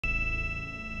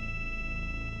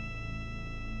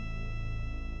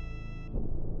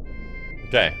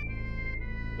Okay.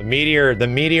 The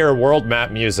meteor world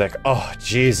map music. Oh,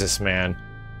 Jesus, man.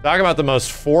 Talk about the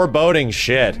most foreboding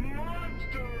shit.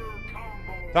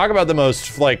 Talk about the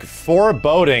most, like,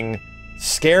 foreboding,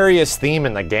 scariest theme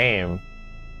in the game.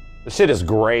 This shit is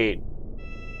great.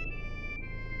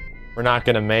 We're not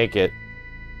gonna make it.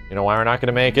 You know why we're not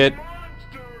gonna make it?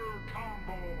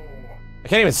 I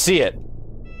can't even see it.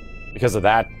 Because of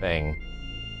that thing.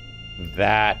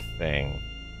 That thing.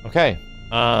 Okay.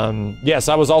 Yes,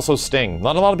 I was also Sting.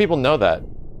 Not a lot of people know that.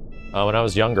 When I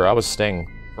was younger, I was Sting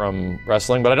from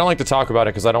wrestling, but I don't like to talk about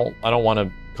it because I don't want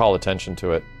to call attention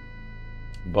to it.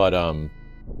 But,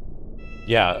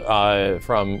 yeah,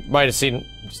 might have seen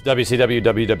WCW,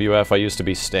 WWF, I used to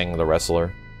be Sting, the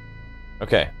wrestler.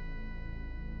 Okay.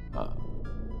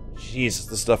 Jesus,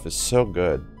 this stuff is so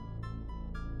good.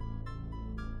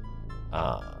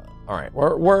 Alright,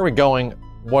 where are we going?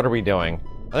 What are we doing?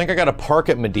 I think I gotta park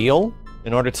at Medial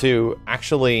in order to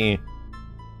actually,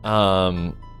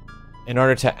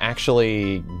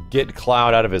 get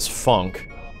Cloud out of his funk.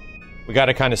 We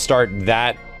gotta kind of start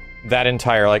that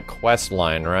entire, like, quest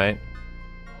line, right?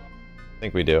 I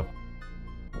think we do.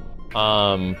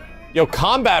 Yo,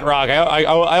 Combat Rock,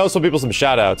 I owe some people some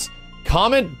shoutouts.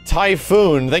 Comet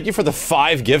Typhoon, thank you for the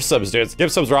 5 gift subs, dude.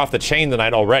 Gift subs are off the chain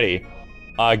tonight already.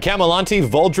 Camelanti,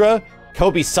 Voldra,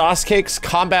 Kobe Sauce Cakes,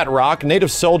 Combat Rock,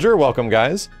 Native Soldier, welcome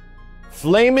guys.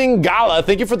 Flaming Gala,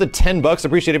 thank you for the 10 bucks,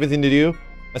 appreciate everything you do.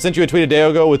 I sent you a tweet a day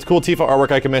ago with cool Tifa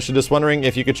artwork I commissioned, just wondering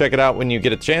if you could check it out when you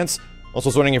get a chance. Also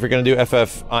was wondering if you're gonna do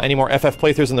any more FF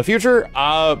playthroughs in the future.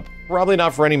 Probably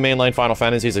not for any mainline Final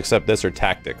Fantasies except this or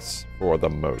Tactics, for the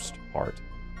most part.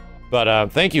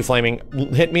 But, thank you, Flaming.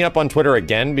 Hit me up on Twitter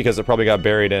again, because it probably got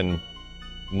buried in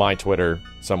my Twitter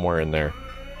somewhere in there.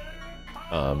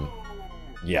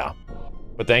 Yeah.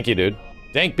 But thank you, dude.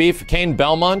 Dank Beef, Kane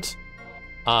Belmont,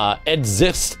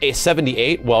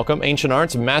 Exist78, welcome. Ancient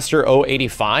Arts, Master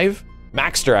 085,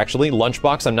 Maxter, actually,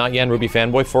 Lunchbox, I'm not Yan Ruby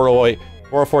Fanboy,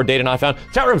 404 data not found.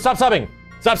 Chat room, stop subbing!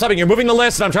 Stop subbing, you're moving the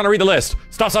list and I'm trying to read the list.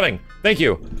 Stop subbing, thank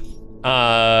you.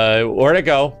 Where'd it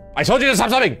go? I told you to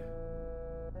stop subbing!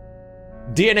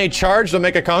 DNA Charged,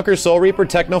 Omega Conquer, Soul Reaper,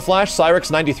 Technoflash,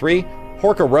 Cyrix93,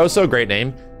 Porca Rosso, great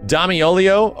name,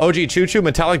 Damiolio, OG Chuchu,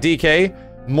 Metallic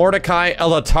DK, Mordecai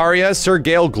Elataria, Sir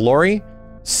Gale Glory,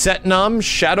 Setnum,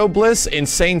 Shadow Bliss,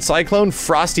 Insane Cyclone,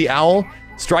 Frosty Owl,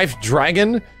 Strife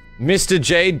Dragon, Mr.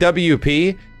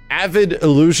 JWP, Avid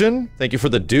Illusion, thank you for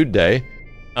the Dude Day,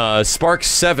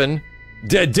 Spark7,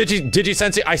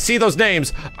 Digi-Sensei, I see those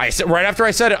names, right after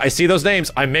I said it, I see those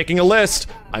names, I'm making a list,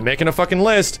 I'm making a fucking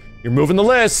list, you're moving the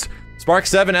list,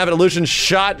 Spark7, Avid Illusion,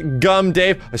 Shot Gum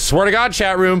Dave, I swear to God,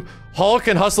 chat room, Hulk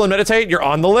and Hustle and Meditate, you're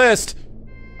on the list,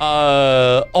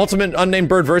 Ultimate Unnamed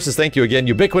Bird Versus, thank you again,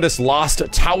 Ubiquitous Lost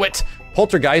Towit,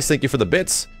 Poltergeist, thank you for the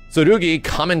bits, Surugi,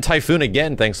 Common Typhoon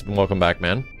again, thanks and welcome back,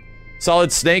 man.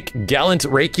 Solid Snake, Gallant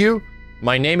Reikyu,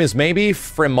 My Name is Maybe,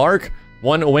 Frimark,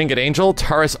 One Winged Angel,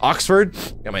 Taurus Oxford,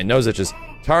 got my nose itches,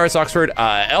 Taurus Oxford,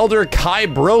 Elder Kai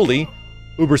Broly,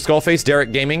 Uber Skullface,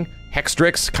 Derek Gaming,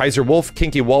 Hextrix, Kaiser Wolf,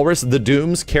 Kinky Walrus, The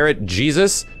Dooms, Carrot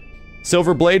Jesus,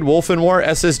 Silverblade, Wolfen War,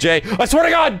 SSJ, I swear to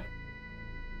God!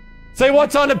 Say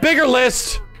what's on the bigger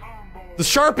list! The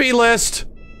Sharpie list!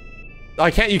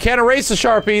 You can't erase the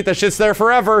Sharpie, that shit's there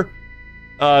forever.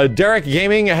 Derek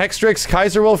Gaming, Hextrix,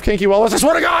 Kaiser Wolf, Kinky Wallace, I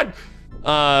swear to God!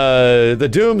 The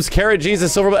Dooms, Carrot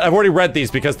Jesus, Silverblade, I've already read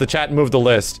these because the chat moved the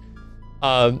list.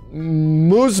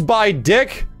 Moose by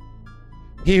Dick,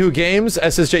 He Who Games,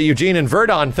 SSJ Eugene, and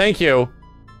Verdon, thank you.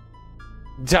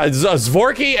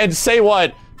 Zvorky and Say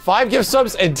What, 5 gift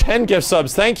subs and 10 gift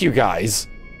subs, thank you guys.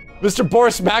 Mr.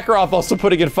 Boris Makarov also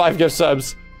putting in 5 gift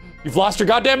subs. You've lost your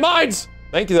goddamn minds!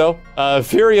 Thank you though.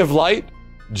 Fury of Light,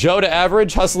 Joe to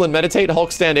Average, Hustle and Meditate,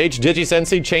 Hulk Stand H,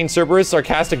 Digi-Sensei, Chain Cerberus,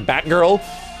 Sarcastic Batgirl,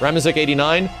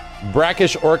 Ramizik89,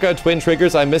 Brackish Orca, Twin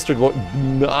Triggers, I'm Mr.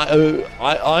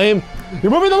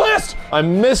 You're moving the list!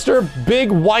 I'm Mr.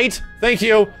 Big White, thank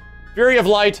you. Fury of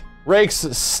Light, Rakes,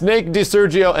 Snake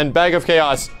DiSergio, and Bag of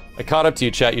Chaos. I caught up to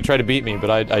you, chat. You tried to beat me, but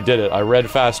I did it. I read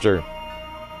faster.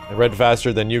 I read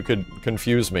faster than you could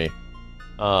confuse me.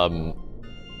 So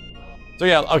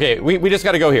yeah, okay, we just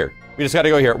gotta go here. We just gotta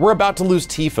go here. We're about to lose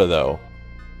Tifa, though.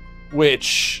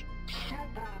 Which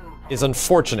is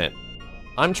unfortunate.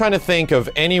 I'm trying to think of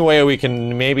any way we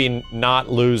can maybe not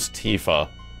lose Tifa.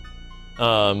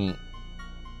 Turi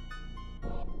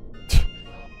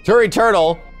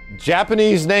Turtle,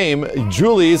 Japanese name,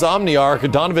 Julie's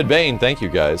Omniarch, Donovan Bain, thank you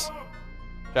guys.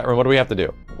 Chat room, what do we have to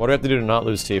do? What do we have to do to not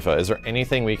lose Tifa? Is there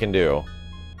anything we can do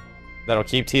that'll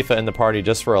keep Tifa in the party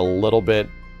just for a little bit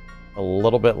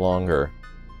longer?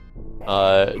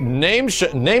 Name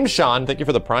Sean, thank you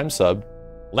for the Prime sub.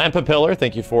 Lampapillar,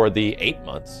 thank you for the 8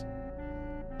 months.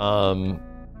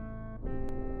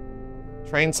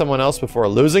 Train someone else before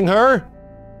losing her?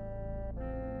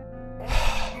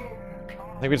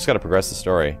 I think we just gotta progress the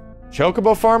story.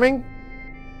 Chocobo farming?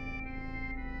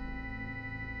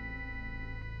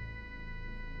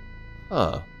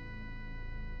 Huh.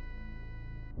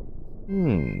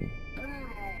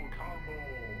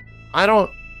 I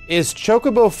don't... Is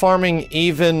chocobo farming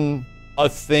even a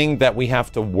thing that we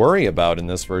have to worry about in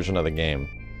this version of the game?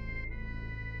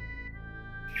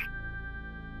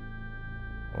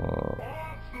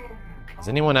 Does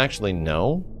anyone actually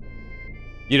know?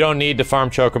 You don't need to farm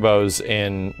chocobos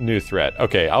in New Threat.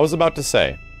 Okay, I was about to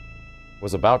say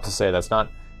that's not...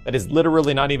 That is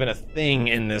literally not even a thing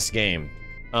in this game.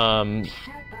 Okay,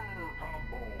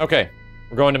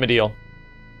 we're going to Mediel.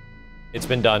 It's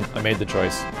been done. I made the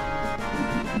choice.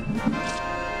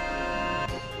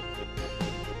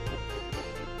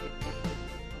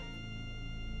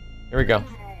 Here we go.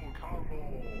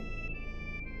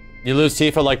 You lose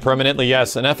Tifa, like, permanently?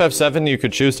 Yes. In FF7, you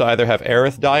could choose to either have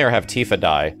Aerith die or have Tifa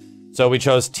die. So we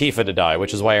chose Tifa to die,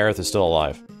 which is why Aerith is still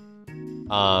alive.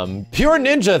 Pure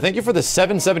Ninja, thank you for the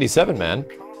 777, man.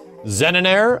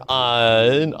 Zeninair,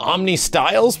 Omni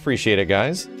Styles, appreciate it,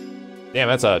 guys. Damn,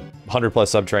 that's a 100+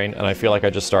 subtrain, and I feel like I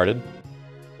just started.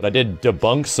 But I did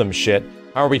debunk some shit.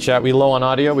 How are we, chat? We low on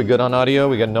audio? We good on audio?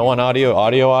 We got no on audio?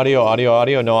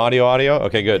 Audio, no audio?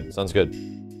 Okay, good. Sounds good.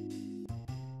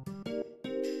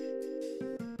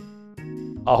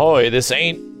 Ahoy, this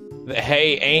ain't...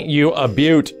 Hey, ain't you a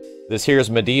beaut? This here's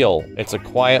Mediel. It's a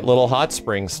quiet little hot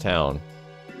springs town.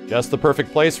 Just the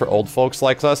perfect place for old folks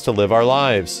like us to live our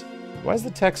lives. Why does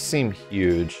the text seem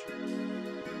huge?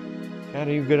 Chat,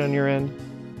 are you good on your end?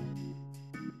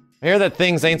 I hear that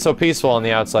things ain't so peaceful on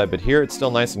the outside, but here it's still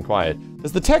nice and quiet.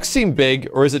 Does the text seem big,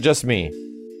 or is it just me?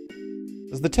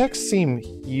 Does the text seem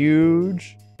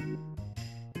huge?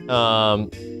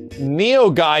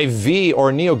 Neoguy V,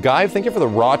 or Neoguy, thank you for the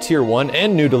raw tier 1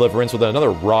 and new deliverance with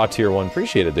another raw tier 1.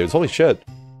 Appreciate it, dudes. Holy shit.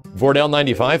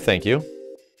 Vordell95, thank you.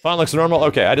 Font looks normal.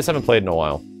 Okay, I just haven't played in a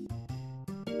while.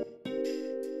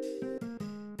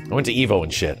 I went to Evo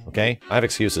and shit, okay? I have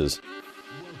excuses.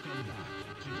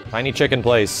 Tiny chicken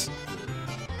place.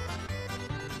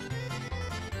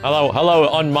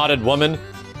 Hello, unmodded woman.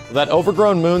 That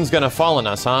overgrown moon's gonna fall on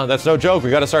us, huh? That's no joke. We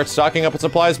gotta start stocking up with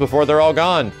supplies before they're all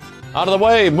gone. Out of the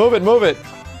way! Move it, move it!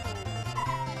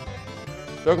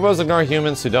 Chocobos ignore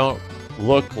humans who don't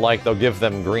look like they'll give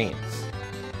them greens.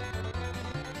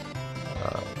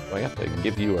 Do I have to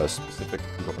give you a specific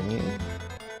green?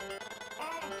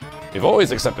 We've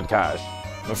always accepted cash.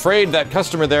 I'm afraid that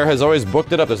customer there has always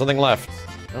booked it up. There's nothing left.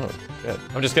 Oh, shit.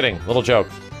 I'm just kidding. Little joke.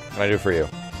 What can I do for you?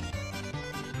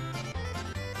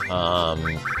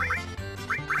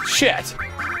 Shit!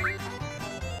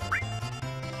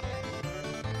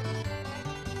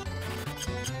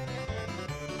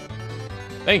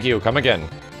 Thank you, come again.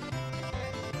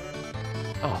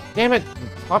 Oh, damn it.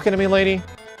 Talking to me, lady?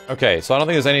 Okay, so I don't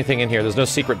think there's anything in here. There's no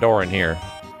secret door in here.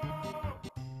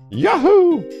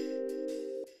 Yahoo!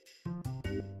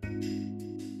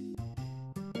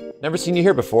 Never seen you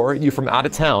here before. You from out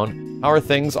of town. How are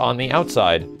things on the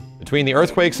outside? Between the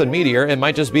earthquakes and meteor, it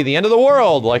might just be the end of the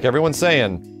world, like everyone's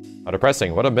saying. How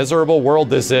depressing. What a miserable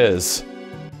world this is.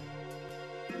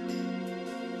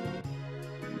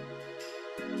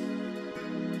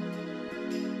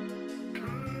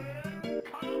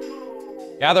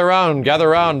 Gather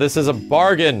round, this is a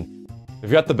bargain. We've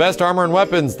got the best armor and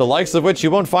weapons, the likes of which you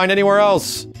won't find anywhere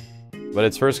else. But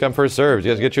it's first come, first served.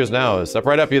 You guys get yours now. Step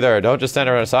right up, you there. Don't just stand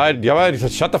around the side.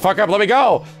 Shut the fuck up, let me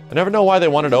go! I never know why they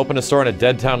wanted to open a store in a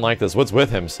dead town like this. What's with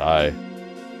him, Sigh?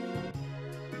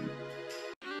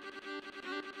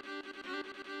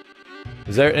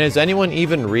 Does anyone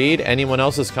even read anyone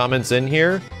else's comments in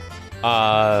here?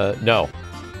 No.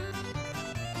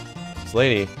 This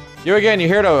lady. You again, you're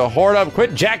here to hoard up.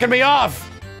 Quit jacking me off!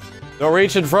 Don't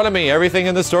reach in front of me. Everything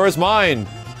in the store is mine.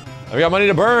 I've got money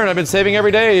to burn. I've been saving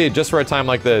every day just for a time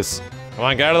like this. Come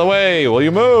on, get out of the way. Will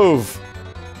you move?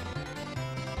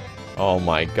 Oh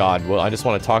my god. Well, I just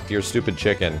want to talk to your stupid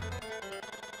chicken.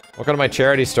 Welcome to my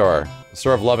charity store. The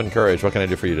store of love and courage. What can I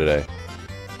do for you today?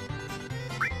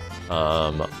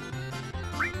 Oh,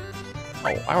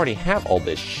 I already have all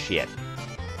this shit.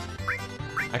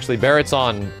 Actually, Barrett's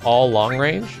on all long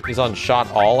range. He's on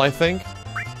shot all, I think.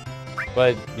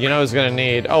 But, you know who's gonna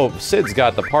need... Oh, Sid's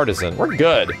got the partisan. We're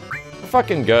good. We're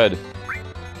fucking good.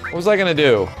 What was I gonna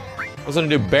do? I was gonna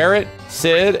do Barrett,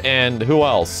 Sid, and who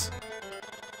else?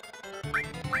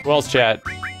 Who else, chat?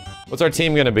 What's our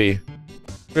team gonna be?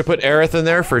 We're gonna put Aerith in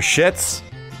there for shits?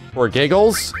 For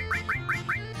giggles?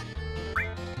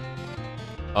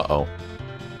 Uh-oh.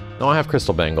 No, I have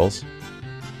crystal bangles.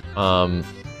 I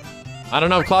don't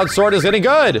know if Cloud's sword is any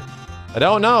good. I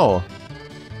don't know.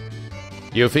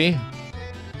 Yuffie.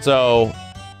 So,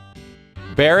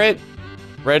 Barret,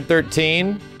 Red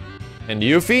 13, and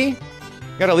Yuffie?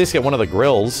 Gotta at least get one of the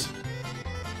grills.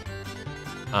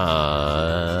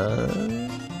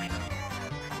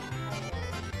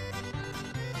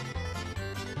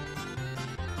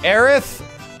 Aerith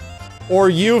or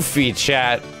Yuffie,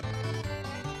 chat?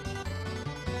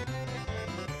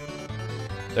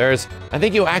 I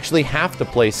think you actually have to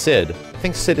play Sid. I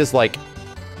think Sid is like,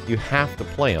 you have to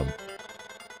play him.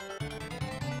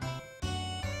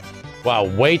 Wow,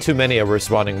 way too many are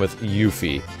responding with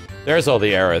Yuffie. There's all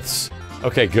the Aeriths.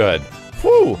 Okay, good.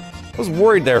 Whew! I was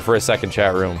worried there for a second,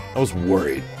 chat room. I was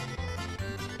worried.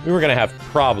 We were gonna have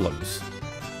problems.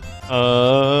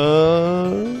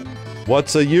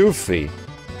 What's a Yuffie?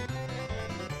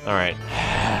 Alright.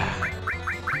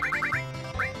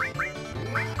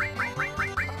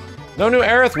 No new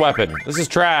Aerith weapon. This is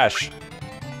trash.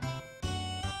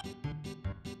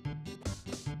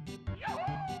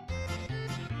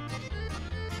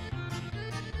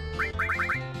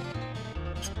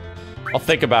 I'll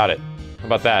think about it. How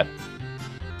about that?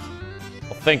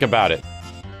 I'll think about it.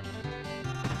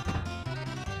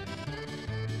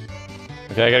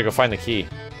 Okay, I gotta go find the key.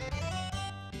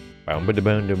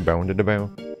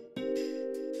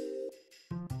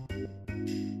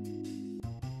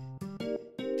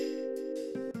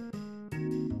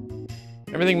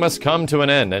 Everything must come to an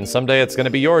end, and someday it's gonna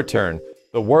be your turn.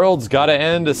 The world's gotta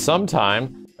end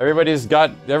sometime.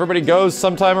 Everybody goes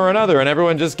sometime or another, and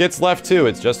everyone just gets left too.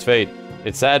 It's just fate.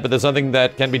 It's sad, but there's nothing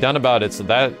that can be done about it, so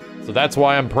that's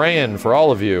why I'm praying for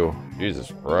all of you.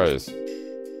 Jesus Christ.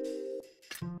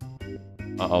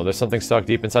 Uh-oh, there's something stuck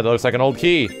deep inside that looks like an old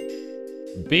key.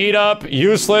 Beat up,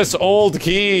 useless old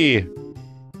key.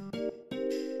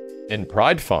 In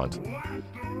Pride font.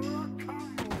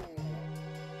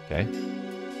 Okay.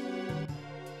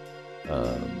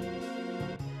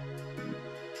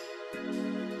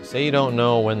 Say you don't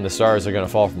know when the stars are gonna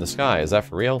fall from the sky. Is that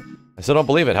for real? I still don't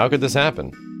believe it. How could this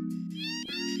happen?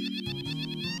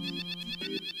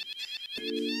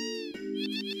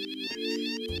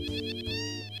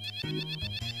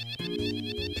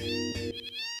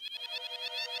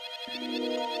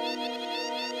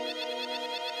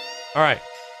 Alright.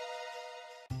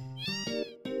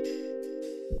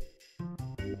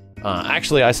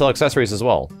 Actually, I sell accessories as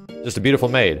well. Just a beautiful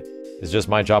maid. It's just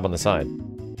my job on the side.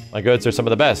 My goods are some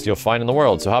of the best you'll find in the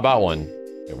world, so how about one?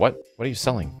 Wait, what? What are you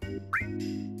selling?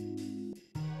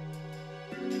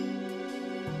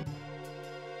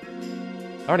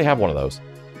 I already have one of those.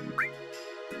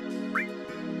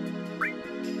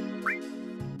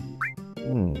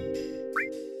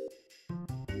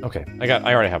 Okay,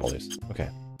 I already have all these. Okay.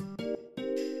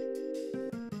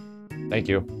 Thank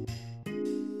you.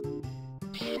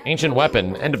 Ancient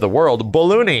weapon, end of the world,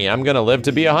 balloony. I'm gonna live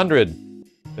to be 100.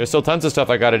 There's still tons of stuff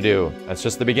I gotta do. That's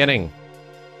just the beginning.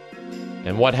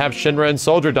 And what have Shinra and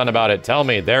Soldier done about it? Tell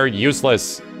me, they're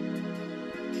useless.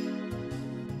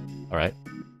 Alright.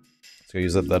 Let's go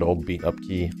use that old beat up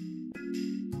key.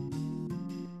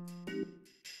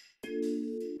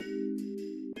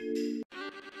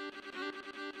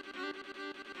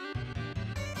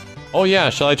 Oh yeah,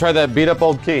 shall I try that beat up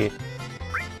old key?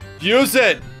 Use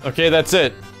it! Okay, that's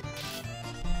it.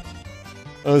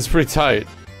 That was pretty tight.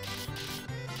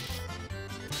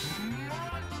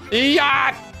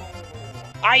 Yacht!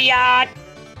 Yacht!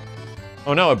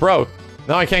 Oh no, it broke.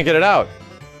 Now I can't get it out.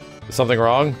 Is something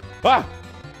wrong? Ah!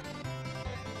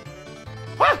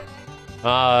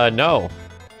 Ah! No.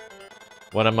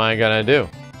 What am I gonna do?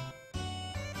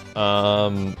 Tell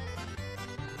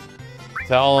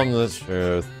him the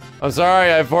truth. I'm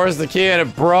sorry, I forced the key and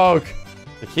it broke.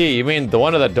 The key, you mean the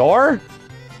one at the door?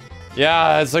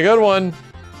 Yeah, it's a good one.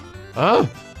 Huh?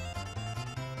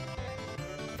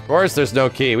 Of course there's no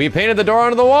key. We painted the door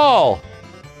onto the wall.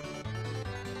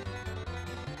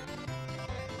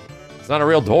 It's not a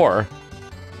real door.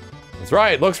 That's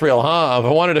right, looks real, huh? I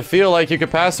wanted to feel like you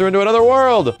could pass through into another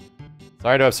world.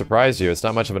 Sorry to have surprised you. It's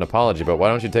not much of an apology, but why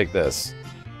don't you take this?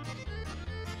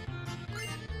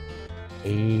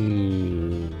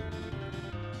 Ooh.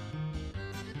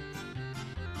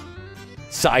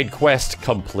 Side quest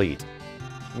complete.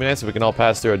 It'd be nice if we can all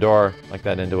pass through a door like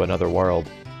that into another world.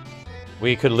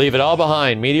 We could leave it all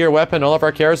behind. Meteor weapon, all of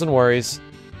our cares and worries.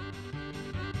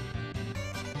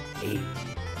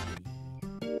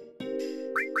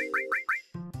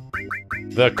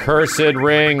 The cursed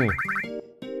ring.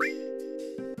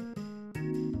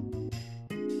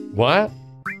 What?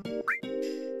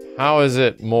 How is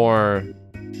it more...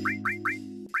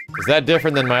 Is that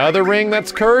different than my other ring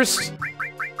that's cursed?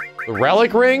 The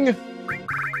relic ring?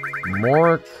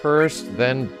 More cursed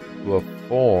than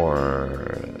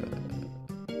before.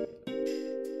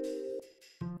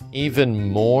 Even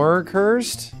more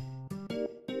cursed?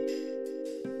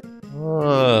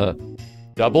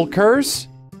 Double curse?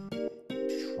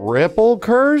 Triple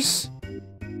curse?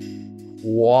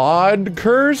 Quad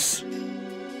curse?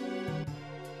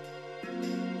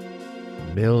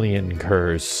 Million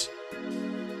curse.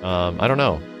 I don't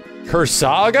know. Curse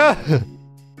Saga?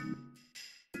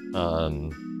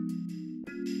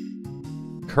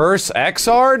 Curse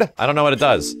Exard? I don't know what it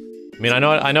does. I mean,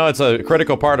 I know it's a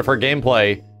critical part of her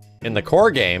gameplay in the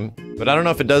core game, but I don't know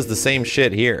if it does the same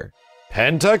shit here.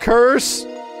 Pentacurse?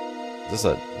 Is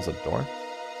this a door?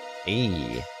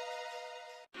 Hey.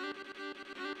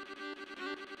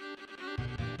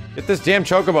 Get this damn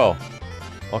chocobo.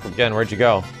 Welcome again, where'd you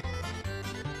go?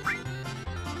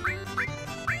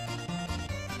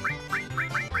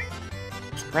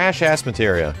 Trash ass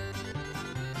materia.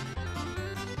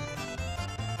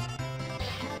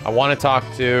 I want to talk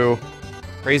to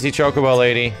crazy chocobo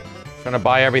lady. Trying to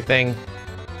buy everything.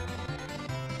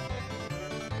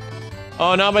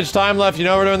 Oh, not much time left. You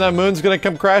know when that moon's gonna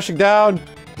come crashing down?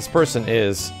 This person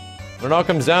is. When it all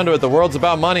comes down to it, the world's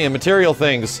about money and material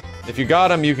things. If you got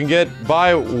them, you can get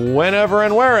by whenever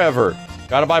and wherever.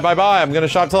 Gotta buy. I'm gonna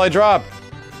shop till I drop.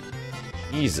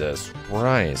 Jesus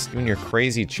Christ. You and your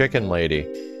crazy chicken lady.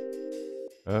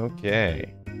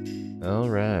 Okay.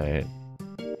 Alright.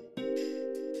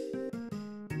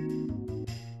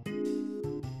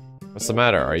 What's the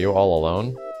matter? Are you all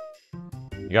alone?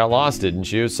 You got lost,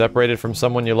 didn't you? Separated from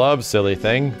someone you love, silly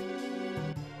thing.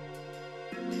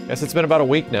 Guess it's been about a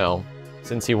week now,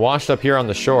 since he washed up here on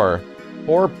the shore.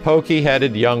 Poor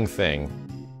pokey-headed young thing.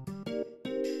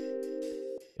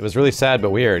 It was really sad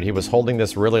but weird. He was holding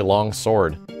this really long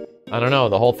sword. I don't know,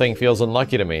 the whole thing feels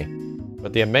unlucky to me.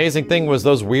 But the amazing thing was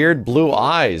those weird blue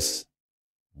eyes.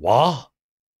 What?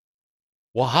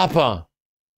 What happened?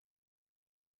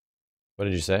 What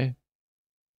did you say?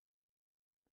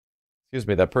 Excuse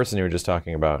me, that person you were just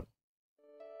talking about.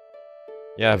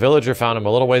 Yeah, a villager found him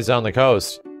a little ways down the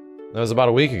coast. That was about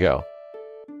a week ago.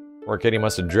 Poor kitty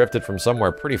must have drifted from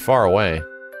somewhere pretty far away.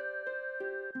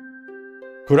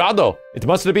 Curado! It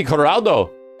must be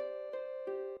Curado!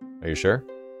 Are you sure?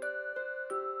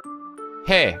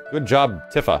 Hey, good job,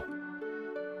 Tifa.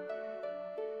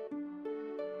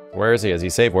 Where is he? Is he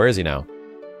safe? Where is he now?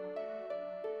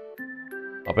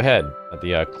 Up ahead, at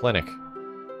the clinic.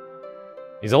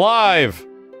 He's alive!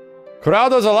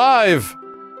 Curado's alive!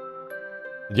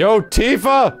 Yo,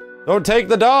 Tifa! Don't take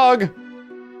the dog!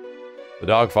 The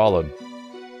dog followed.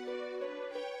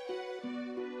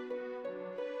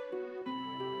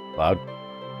 Loud.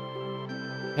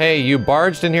 Hey, you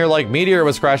barged in here like meteor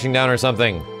was crashing down or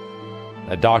something.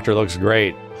 That doctor looks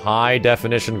great. High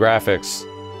definition graphics. A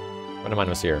friend of mine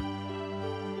was here.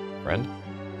 Friend?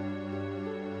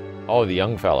 Oh, the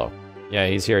young fellow. Yeah,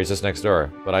 he's here. He's just next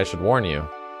door. But I should warn you.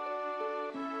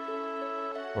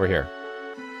 We're here.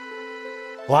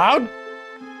 Cloud?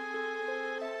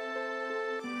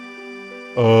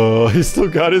 Oh, he's still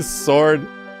got his sword.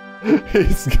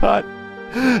 He's got...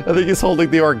 I think he's holding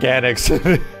the organics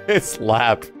in his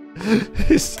lap.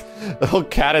 He's... The whole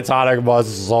catatonic boss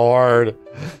sword.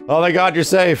 Oh my god, you're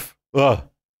safe. Ugh.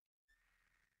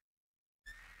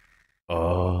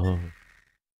 Oh.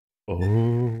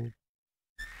 Oh.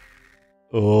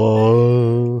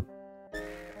 Oh.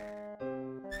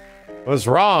 What's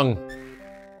wrong?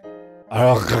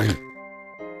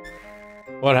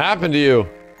 What happened to you?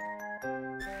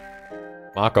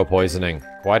 Mako poisoning.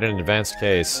 Quite an advanced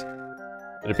case.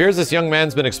 It appears this young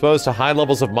man's been exposed to high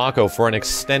levels of Mako for an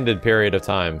extended period of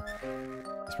time.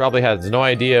 He probably has no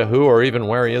idea who or even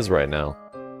where he is right now.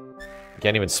 He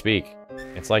can't even speak.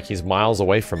 It's like he's miles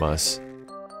away from us.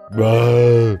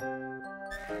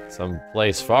 Some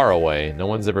place far away. No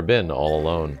one's ever been all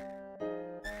alone.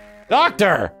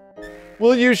 Doctor!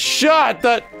 Will you shut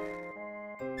the...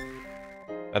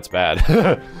 That's bad.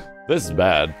 This is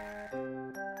bad.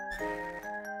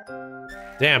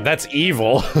 Damn, that's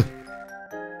evil.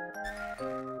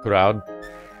 Crowd.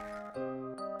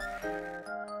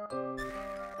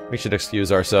 We should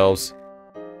excuse ourselves.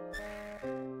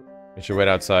 We should wait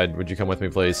outside. Would you come with me,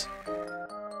 please?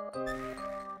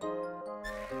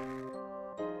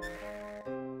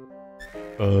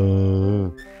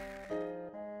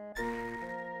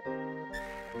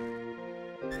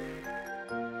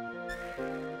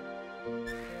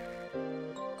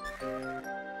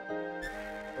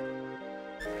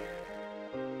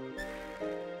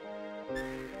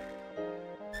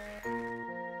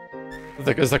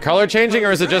 Is the color changing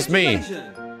or is it just me?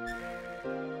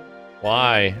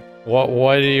 Why?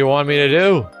 What do you want me to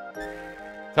do?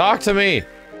 Talk to me.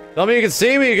 Tell me you can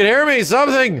see me, you can hear me,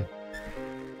 something.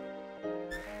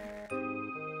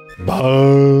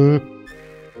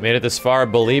 Made it this far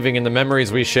believing in the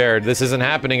memories we shared. This isn't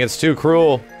happening, it's too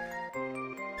cruel.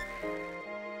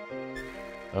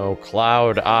 Oh,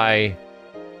 Cloud, I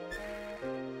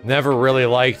never really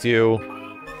liked you.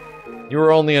 You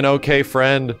were only an okay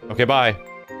friend. Okay, bye.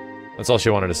 That's all she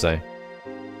wanted to say.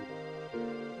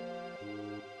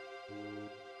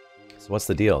 So what's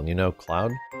the deal? You know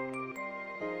Cloud?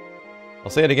 I'll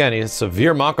say it again, he has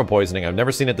severe Mako poisoning. I've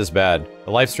never seen it this bad.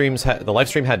 The live stream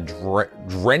had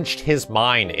drenched his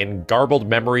mind in garbled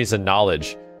memories and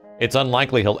knowledge. It's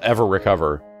unlikely he'll ever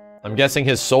recover. I'm guessing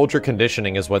his soldier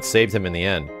conditioning is what saved him in the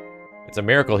end. It's a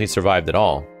miracle he survived at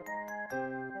all.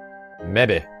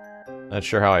 Maybe. Not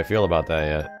sure how I feel about that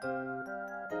yet.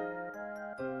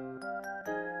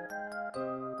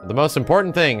 But the most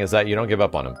important thing is that you don't give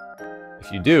up on him.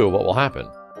 If you do, what will happen?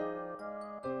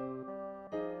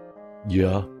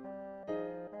 Yeah.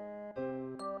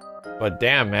 But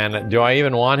damn, man, do I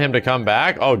even want him to come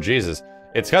back? Oh, Jesus.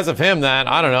 It's because of him that,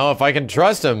 I don't know, if I can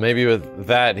trust him, maybe with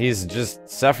that, he's just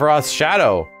Sephiroth's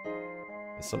shadow.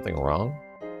 Is something wrong?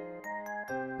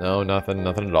 No, nothing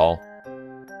at all.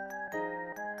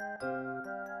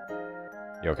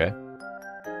 You okay?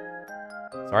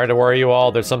 Sorry to worry you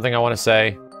all, there's something I want to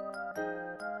say.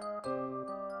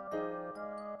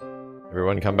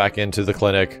 Everyone come back into the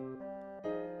clinic.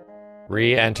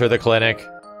 Re-enter the clinic.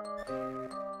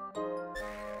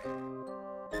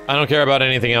 I don't care about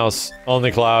anything else.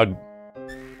 Only Cloud.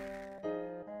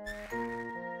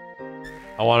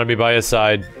 I want to be by his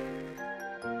side.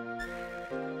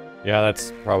 Yeah,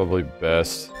 that's probably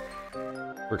best.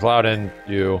 For Cloud and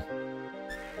you.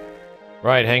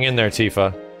 Right, hang in there,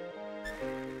 Tifa.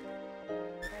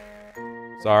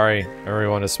 Sorry,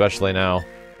 everyone, especially now.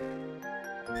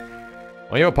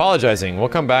 Why are you apologizing? We'll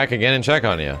come back again and check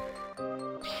on you.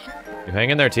 You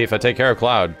hang in there, Tifa. Take care of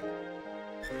Cloud.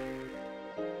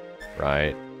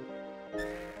 Right.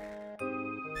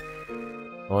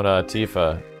 What,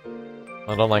 Tifa?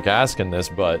 I don't like asking this,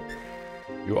 but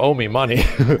you owe me money.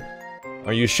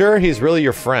 Are you sure he's really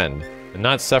your friend, and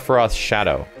not Sephiroth's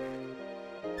shadow?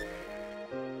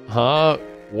 Huh?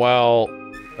 Well,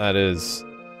 that is...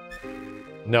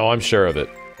 No, I'm sure of it.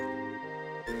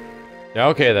 Yeah,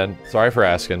 okay then. Sorry for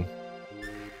asking.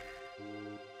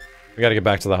 We gotta get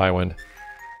back to the High Wind.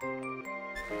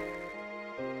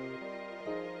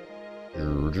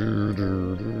 You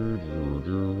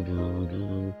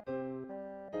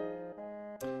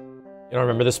don't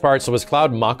remember this part? So was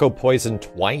Cloud Mako poisoned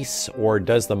twice, or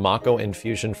does the Mako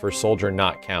infusion for Soldier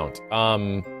not count?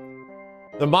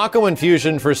 The Mako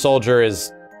infusion for Soldier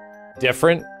is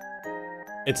different.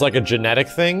 It's like a genetic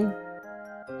thing.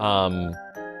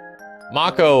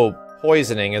 Mako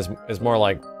poisoning is more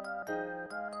like...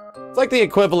 It's like the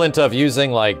equivalent of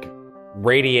using, like,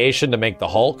 radiation to make the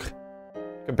Hulk,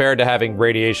 compared to having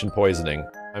radiation poisoning.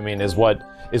 I mean, is what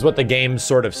the game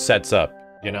sort of sets up,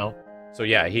 you know? So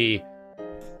yeah,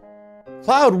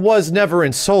 Cloud was never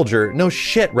in Soldier, no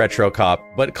shit, Retro Cop,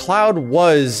 but Cloud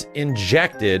was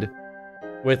injected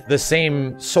with the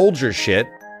same Soldier shit.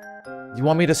 You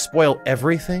want me to spoil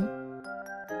everything?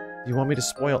 You want me to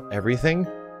spoil everything?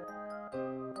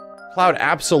 Cloud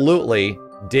absolutely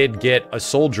did get a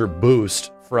Soldier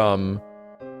boost from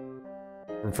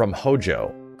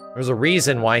Hojo. There's a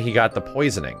reason why he got the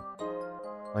poisoning.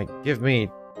 Like, give me...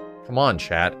 Come on,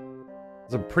 chat.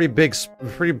 It's a pretty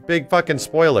big fucking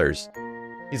spoilers.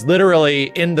 He's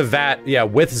literally in the vat, yeah,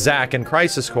 with Zack and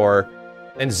Crisis Core.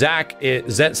 And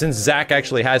since Zack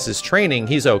actually has his training,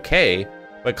 he's okay.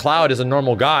 But Cloud is a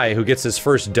normal guy who gets his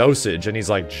first dosage and he's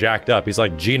like jacked up. He's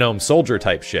like Genome Soldier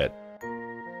type shit.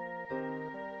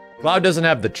 Cloud doesn't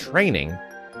have the training,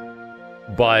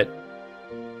 but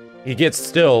he gets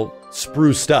still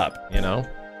spruced up, you know?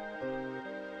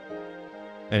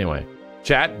 Anyway,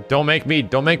 chat, don't make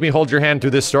me hold your hand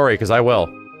through this story, because I will.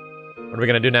 What are we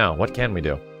gonna do now? What can we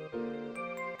do?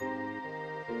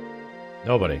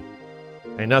 Nobody.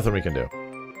 Ain't nothing we can do.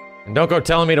 And don't go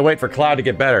telling me to wait for Cloud to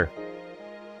get better.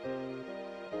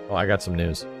 Oh, I got some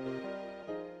news.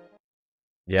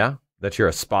 Yeah? That you're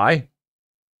a spy?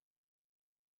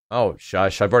 Oh,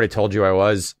 shush, I've already told you I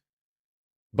was.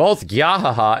 Both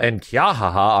Gyahaha and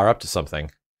Kyahaha are up to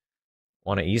something.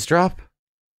 Wanna eavesdrop?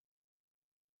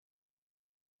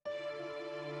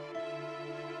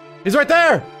 He's right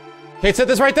there! Kate said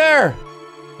this right there!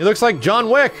 He looks like John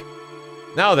Wick!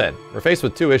 Now then, we're faced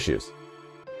with two issues.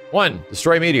 1.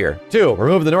 Destroy Meteor. 2.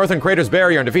 Remove the Northern Crater's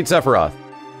barrier and defeat Sephiroth.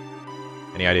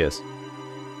 Any ideas?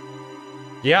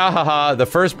 Yeah, haha, the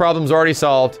first problem's already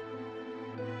solved.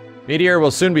 Meteor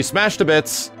will soon be smashed to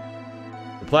bits.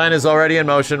 The plan is already in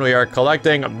motion. We are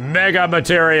collecting mega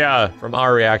materia from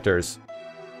our reactors.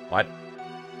 What?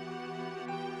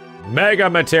 Mega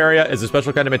materia is a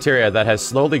special kind of materia that has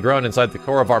slowly grown inside the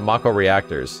core of our Mako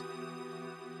reactors.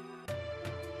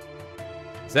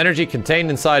 Its energy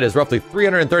contained inside is roughly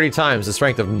 330 times the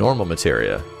strength of normal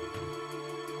materia.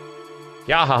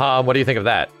 Yahaha, what do you think of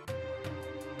that?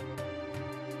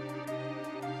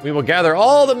 We will gather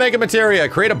all the mega materia,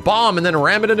 create a bomb, and then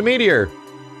ram it into meteor.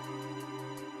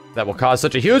 That will cause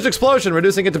such a huge explosion,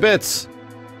 reducing it to bits.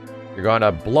 You're going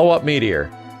to blow up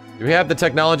meteor. Do we have the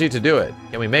technology to do it?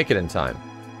 Can we make it in time?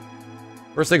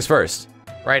 First things first.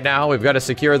 Right now, we've got to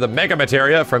secure the mega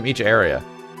materia from each area.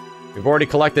 We've already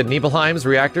collected Nibelheim's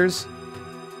reactors.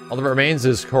 All that remains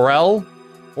is Corel,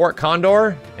 Fort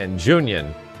Condor, and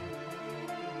Junyan.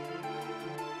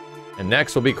 And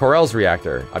next will be Corel's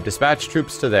reactor. I've dispatched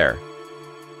troops to there.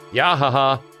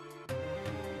 Yahaha.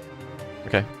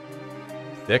 Okay.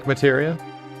 Thick materia.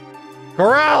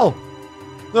 Corel!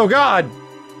 Oh god!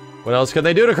 What else can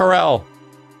they do to Corel?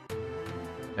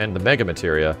 And the mega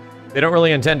materia. They don't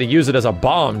really intend to use it as a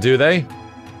bomb, do they?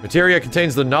 Materia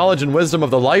contains the knowledge and wisdom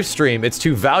of the life stream. It's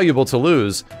too valuable to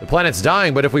lose. The planet's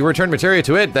dying, but if we return materia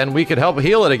to it, then we could help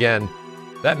heal it again.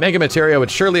 That mega materia would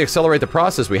surely accelerate the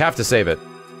process. We have to save it.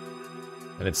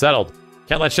 And it's settled.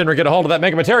 Can't let Shinra get a hold of that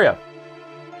mega materia.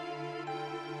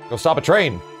 Go stop a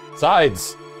train.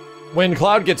 Sides. When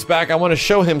Cloud gets back, I want to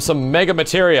show him some mega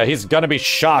materia. He's gonna be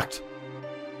shocked.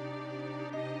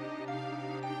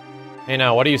 Hey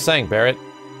now, what are you saying, Barrett?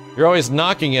 You're always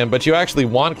knocking him, but you actually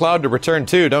want Cloud to return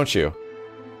too, don't you?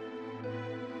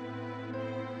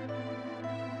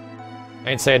 I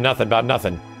ain't saying nothing about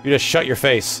nothing. You just shut your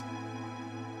face.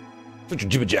 Such a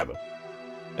jibba jabba.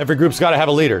 Every group's gotta have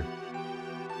a leader.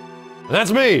 And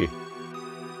that's me!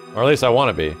 Or at least I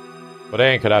want to be. But I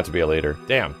ain't cut out to be a leader.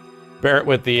 Damn. Barrett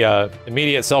with the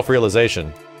immediate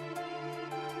self-realization.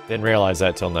 Didn't realize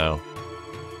that till now.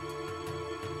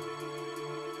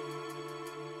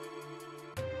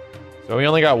 So we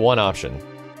only got one option.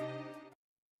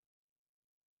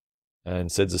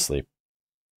 And Sid's asleep.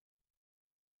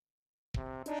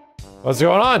 What's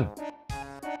going on?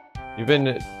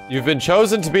 You've been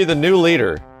chosen to be the new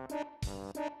leader.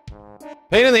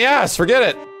 Pain in the ass, forget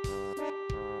it.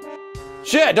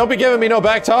 Shit, don't be giving me no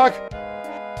back talk.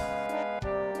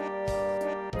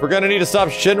 If we're gonna need to stop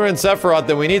Shinra and Sephiroth,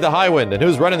 then we need the Highwind. And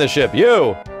who's running the ship?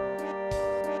 You!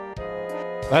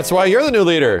 That's why you're the new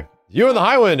leader. You and the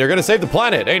Highwind are gonna save the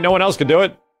planet. Ain't no one else can do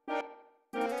it.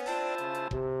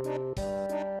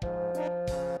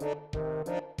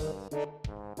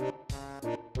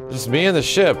 Just me and the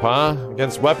ship, huh?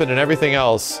 Against weapon and everything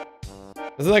else.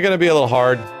 Isn't that gonna be a little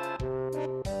hard?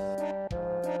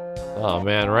 Oh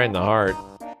man, right in the heart.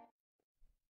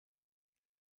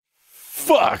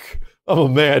 Fuck! I'm a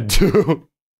man too.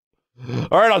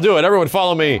 Alright, I'll do it. Everyone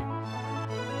follow me.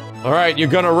 Alright, you're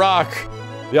gonna rock.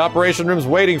 The operation room's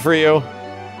waiting for you.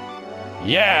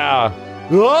 Yeah!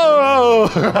 Whoa!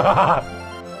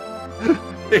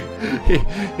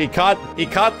 he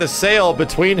caught the sail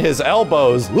between his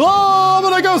elbows. Whoa! I'm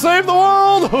gonna go save the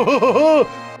world!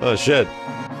 Oh shit.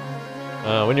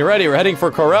 When you're ready, we're heading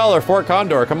for Corel or Fort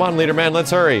Condor. Come on, leader man,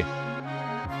 let's hurry.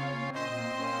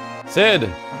 Sid,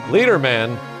 leader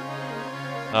man.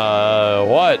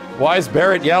 What? Why is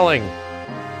Barrett yelling?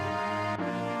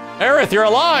 Aerith, you're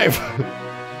alive!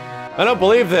 I don't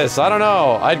believe this. I don't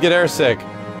know. I'd get airsick.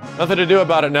 Nothing to do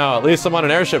about it now. At least I'm on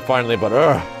an airship finally, but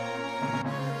ugh.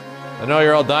 I know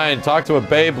you're all dying. Talk to a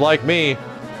babe like me.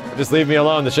 Just leave me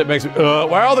alone. The ship makes me.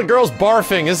 Why are all the girls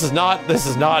barfing? This is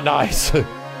not nice.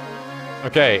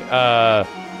 Okay.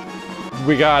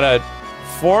 We gotta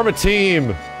form a team.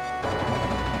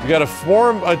 We gotta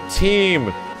form a team.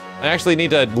 I actually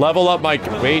need to level up my.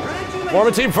 Wait. Form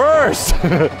a team first.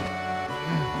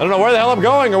 I don't know where the hell I'm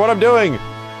going or what I'm doing.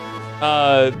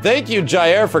 Thank you,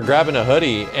 Jair, for grabbing a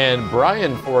hoodie, and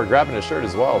Brian for grabbing a shirt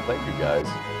as well. Thank you, guys.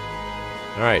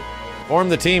 Alright, form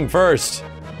the team first.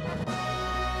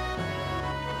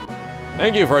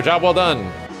 Thank you for a job well done.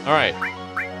 Alright.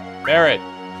 Barrett.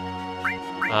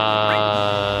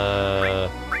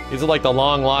 These are like the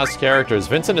long-lost characters.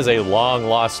 Vincent is a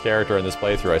long-lost character in this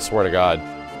playthrough, I swear to God.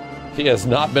 He has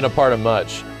not been a part of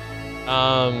much.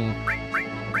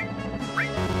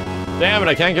 Damn it,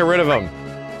 I can't get rid of him.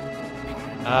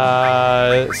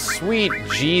 Sweet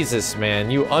Jesus, man,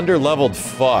 you underleveled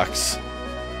fucks.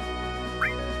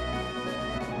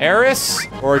 Eris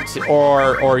or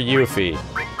Yuffie?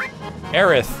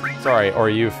 Aerith, sorry, or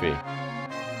Yuffie.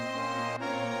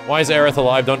 Why is Aerith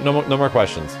alive? No more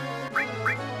questions.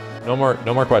 No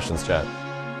more questions, chat.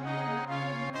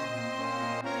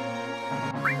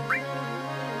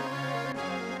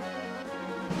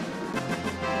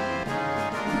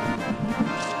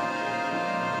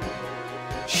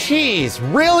 Jeez,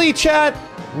 really, chat?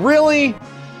 Really?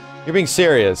 You're being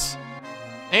serious.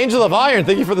 Angel of Iron,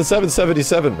 thank you for the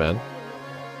 777, man.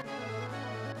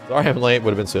 Sorry I'm late,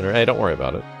 would have been sooner. Hey, don't worry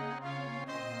about it.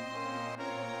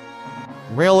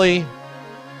 Really?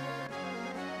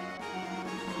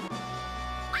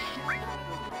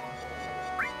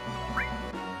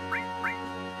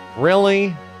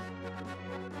 Really?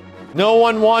 No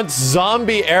one wants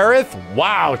zombie Aerith?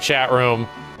 Wow, chat room.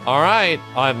 All right,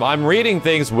 I'm reading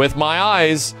things with my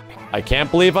eyes. I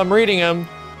can't believe I'm reading them.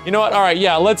 You know what? All right,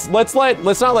 yeah. Let's not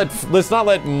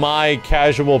let my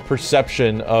casual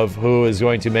perception of who is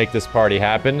going to make this party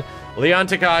happen. Leon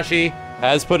Takashi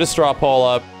has put a straw poll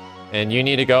up, and you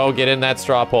need to go get in that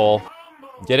straw poll.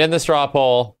 Get in the straw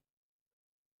poll,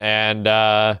 and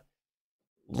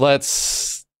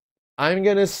let's. I'm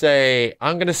gonna say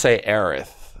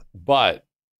Aerith, but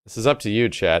this is up to you,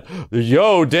 chat.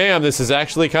 Yo, damn, this is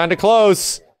actually kind of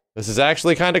close. This is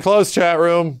actually kind of close, chat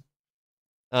room.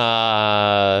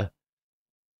 So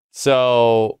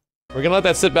we're gonna let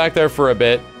that sit back there for a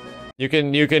bit. You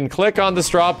can click on the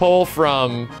straw poll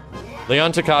from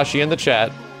Leon Takashi in the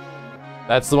chat.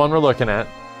 That's the one we're looking at.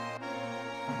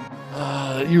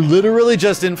 You literally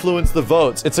just influenced the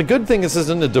votes. It's a good thing this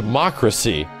isn't a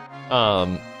democracy.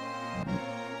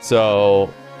 So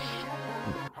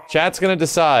chat's gonna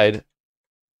decide.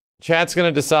 Chat's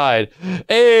gonna decide.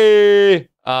 Hey!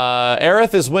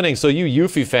 Aerith is winning, so you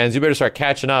Yuffie fans, you better start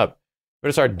catching up.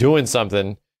 Better start doing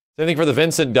something. Same thing for the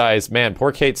Vincent guys. Man,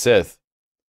 poor Kate Sith.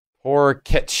 Poor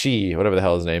Ketchi, whatever the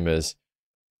hell his name is.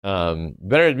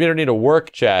 Better need to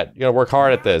work, chat. You gotta work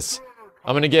hard at this.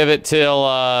 I'm gonna give it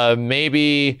till,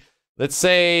 maybe, let's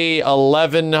say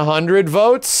 1,100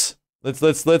 votes. Let's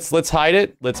hide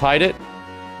it. Let's hide it.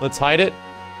 Let's hide it.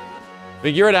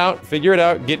 Figure it out. Figure it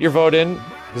out. Get your vote in,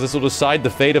 because this will decide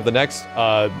the fate of the next,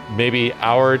 maybe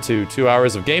hour to 2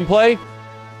 hours of gameplay.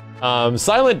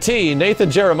 Silent T,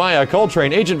 Nathan Jeremiah,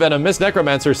 Coltrane, Agent Venom, Miss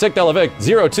Necromancer, Sick Delavic,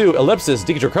 02, Ellipsis,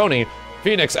 D. Draconi,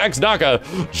 Phoenix, X Naka,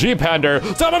 G Pander,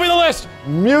 stop moving the list!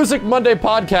 Music Monday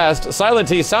Podcast, Silent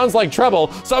T, Sounds Like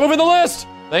Trouble, stop moving the list!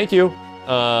 Thank you.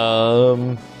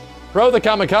 Pro the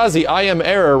Kamikaze, I Am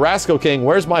Error, Rascal King,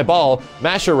 Where's My Ball,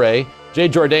 Masheray, J.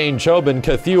 Jordan, Chobin,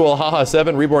 Cthulhu, Haha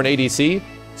 7, Reborn ADC,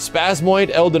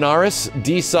 Spasmoid, Eldenaris,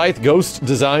 D. Scythe, Ghost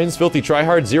Designs, Filthy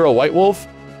Tryhard, Zero White Wolf,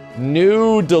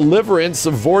 New Deliverance,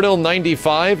 Vordel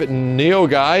 95, Neo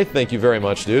Guy, thank you very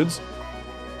much, dudes.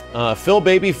 Phil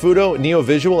Baby, Fudo, Neo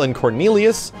Visual, and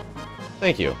Cornelius,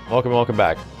 thank you. Welcome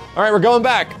back. All right, we're going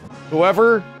back.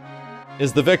 Whoever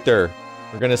is the victor,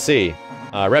 we're gonna see.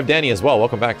 Rev Danny as well,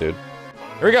 welcome back, dude.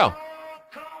 Here we go.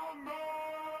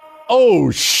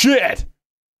 Oh, shit!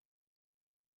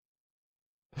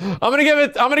 I'm gonna give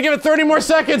it 30 more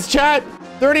seconds, chat!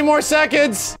 30 more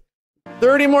seconds!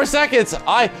 30 more seconds!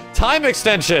 Time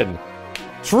extension!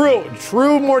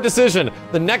 True more decision.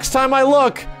 The next time I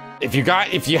look, if you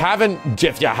haven't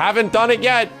done it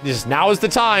yet, now is the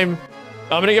time.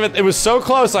 I'm gonna give it, was so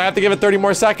close, I have to give it 30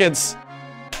 more seconds.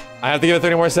 I have to give it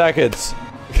 30 more seconds.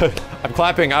 I'm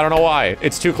clapping, I don't know why.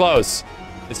 It's too close.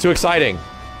 It's too exciting.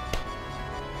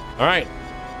 Alright.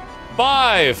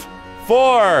 5,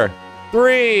 4,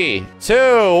 3,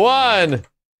 2, 1.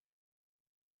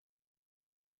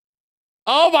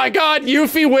 Oh my god,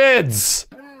 Yuffie wins!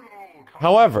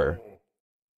 However,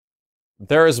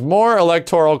 there is more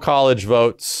electoral college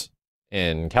votes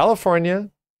in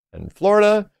California and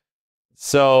Florida,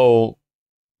 so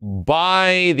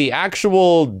by the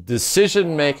actual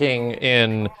decision-making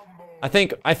in... I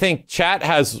think chat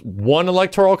has 1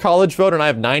 electoral college vote and I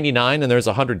have 99 and there's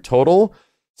 100 total.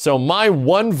 So my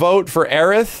 1 vote for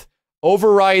Aerith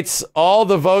overwrites all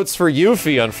the votes for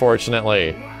Yuffie,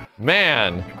 unfortunately.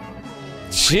 Man.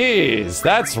 Jeez,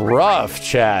 that's rough,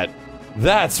 chat.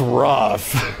 That's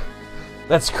rough.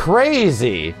 That's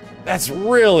crazy. That's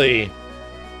really...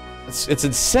 It's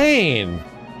insane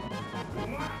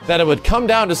that it would come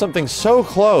down to something so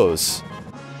close.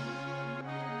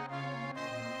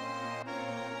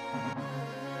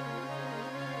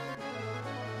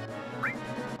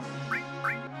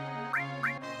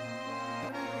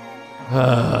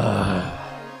 God.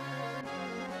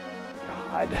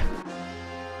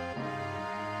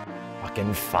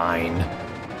 Fucking fine.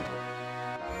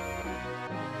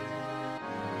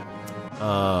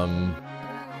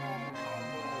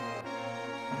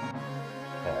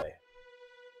 Okay.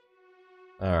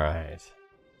 All right.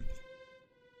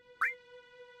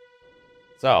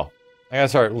 So, I gotta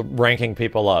start ranking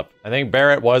people up. I think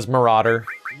Barrett was Marauder,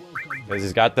 because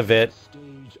he's got the Vit.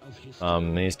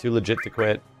 And he's too legit to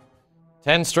quit.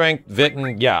 10 strength, Vit,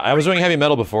 and yeah, I was doing heavy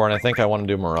metal before, and I think I want to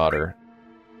do Marauder.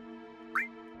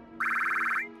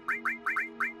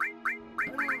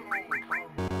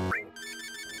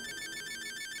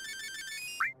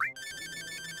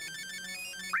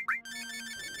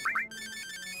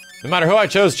 No matter who I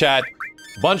chose, chat,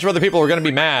 a bunch of other people were gonna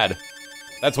be mad.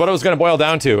 That's what it was gonna boil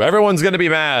down to. Everyone's gonna be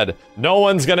mad. No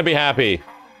one's gonna be happy.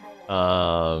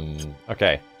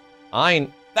 Okay.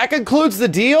 That concludes the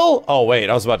deal? Oh, wait,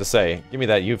 I was about to say, give me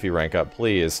that Yuffie rank up,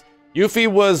 please. Yuffie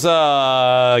was,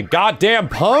 goddamn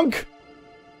punk?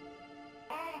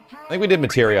 I think we did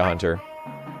Materia Hunter.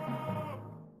 I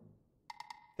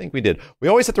think we did. We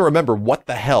always have to remember what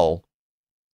the hell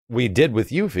we did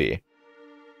with Yuffie.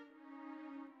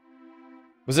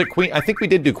 Was it Queen? I think we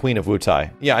did do Queen of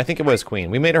Wutai. Yeah, I think it was Queen.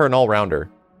 We made her an all-rounder.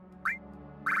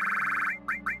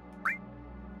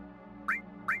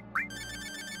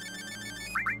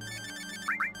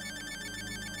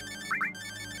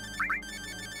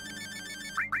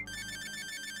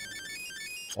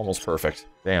 Almost perfect.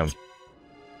 Damn.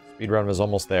 Speedrun was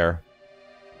almost there.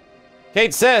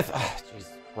 Kate Sith! Oh,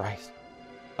 Jesus Christ.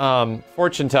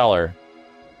 Fortune Teller.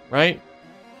 Right?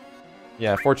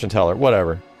 Yeah, Fortune Teller.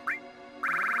 Whatever.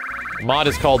 Mod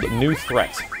is called New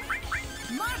Threat.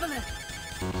 Marvelous.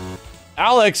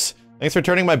 Alex! Thanks for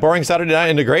turning my boring Saturday night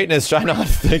into greatness, Shine On.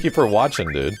 Thank you for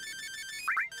watching, dude.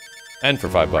 And for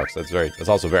 $5. That's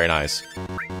also very nice.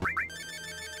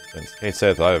 Since Kate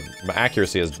Sith, my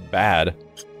accuracy is bad.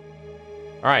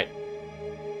 Alright.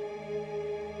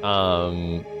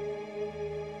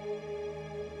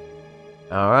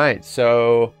 Alright,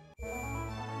 so...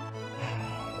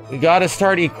 we gotta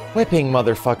start equipping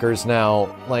motherfuckers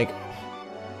now. Like...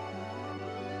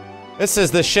 this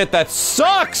is the shit that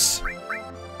sucks!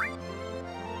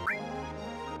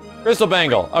 Crystal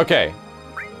Bangle, okay.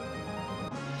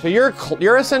 So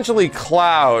you're essentially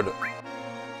Cloud.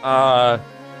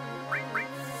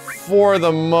 For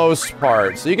the most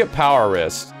part. So you get Power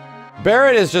Wrist.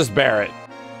 Barrett is just Barrett.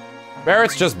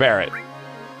 Barrett's just Barrett.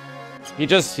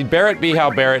 Barrett be how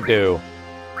Barrett do.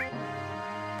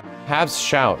 Have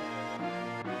Shout.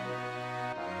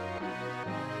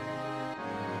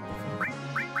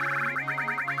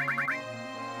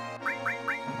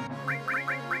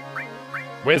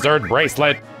 Wizard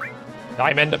Bracelet.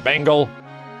 Diamond Bangle.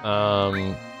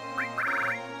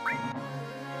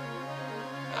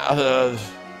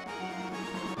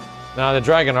 Nah, the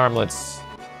Dragon Armlets.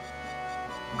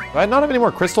 Do I not have any more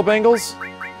Crystal Bangles?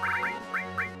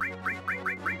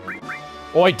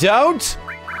 Oh, I don't?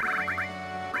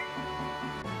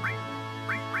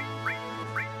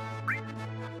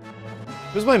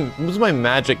 Who's my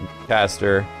magic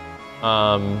caster?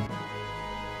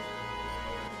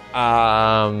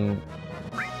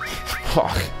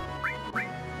 Fuck.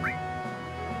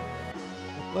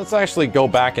 Let's actually go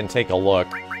back and take a look.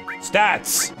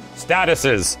 Stats!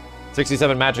 Statuses!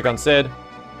 67 magic on Sid.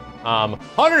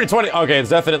 120. Okay, it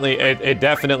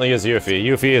definitely is Yuffie.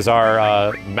 Yuffie is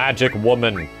our magic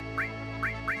woman.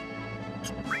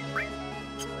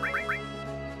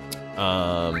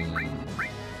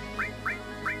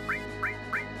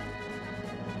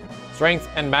 Strength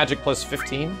and magic plus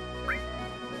 15.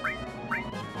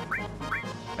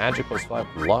 Magic plus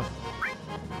 5 luck.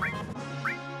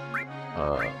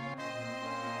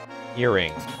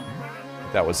 Earring.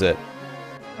 That was it.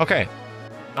 Okay.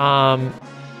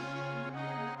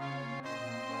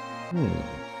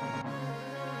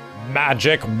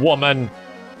 Magic woman.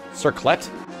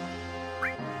 Circlet.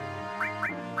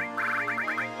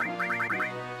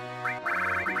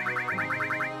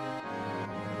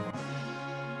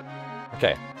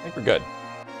 Okay, I think we're good.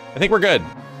 I think we're good.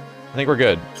 I think we're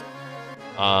good.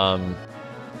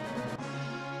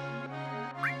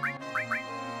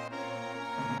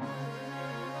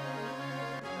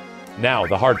 Now,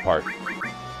 the hard part.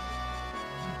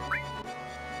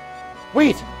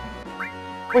 Wait!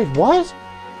 Wait, what?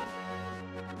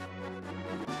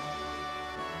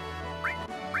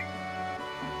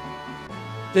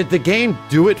 Did the game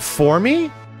do it for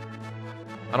me?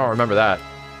 I don't remember that.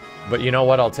 But you know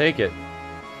what? I'll take it.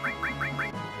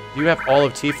 Do you have all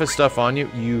of Tifa's stuff on you?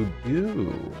 You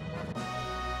do.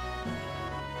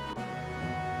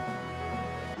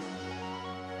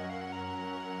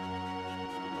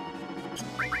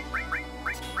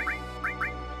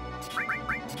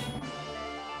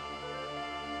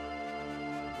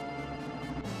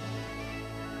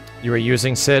 You were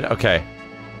using Sid? Okay.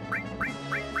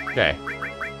 Okay.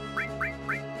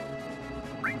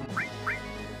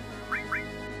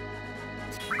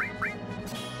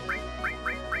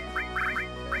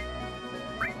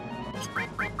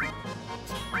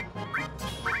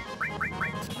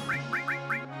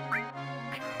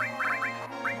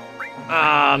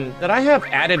 Did I have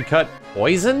added cut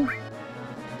poison?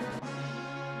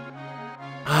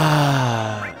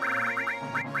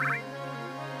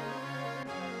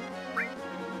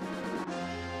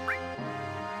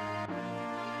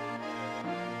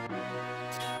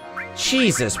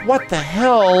 Jesus, what the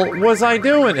hell was I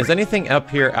doing? Is anything up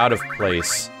here out of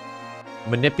place?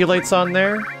 Manipulate's on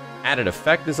there. Added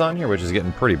effect is on here, which is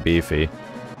getting pretty beefy.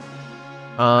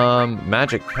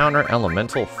 Magic counter,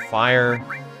 elemental, fire.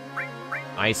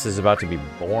 Ice is about to be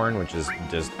born, which is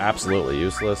just absolutely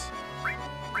useless.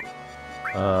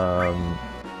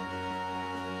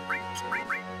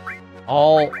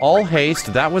 All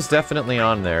haste, that was definitely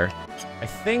on there. I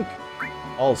think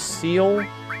all seal.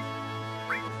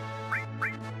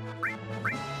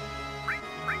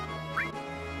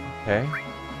 Okay.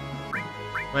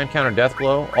 Command counter death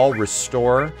blow, all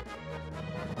restore.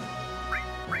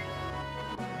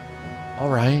 All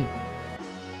right.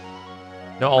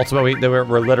 No, Ultima,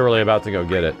 we're literally about to go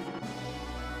get it.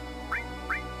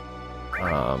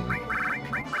 I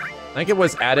think it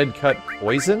was added cut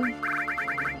poison?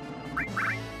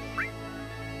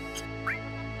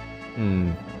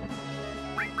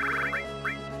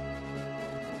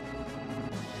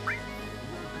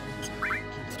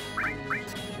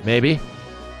 Maybe?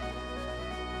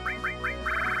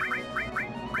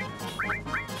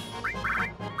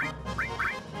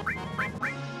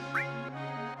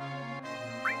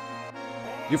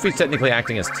 Yuffie's technically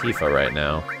acting as Tifa right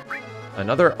now.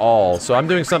 Another all, so I'm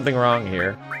doing something wrong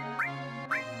here.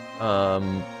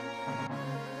 I'm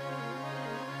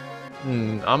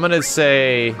gonna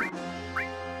say...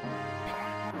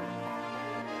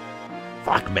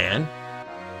 Fuck, man.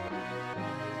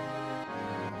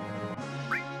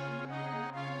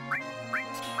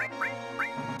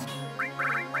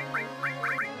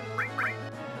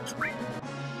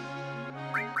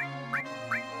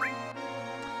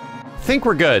 I think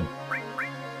we're good.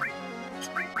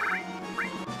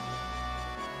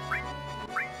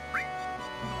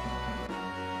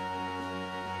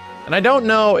 And I don't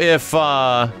know if,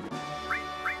 I'm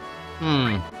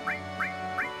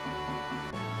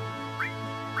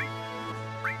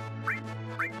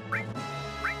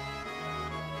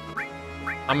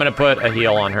gonna put a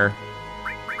heal on her.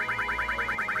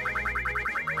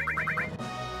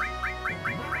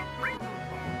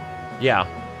 Yeah.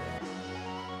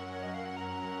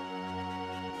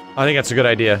 I think that's a good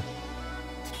idea.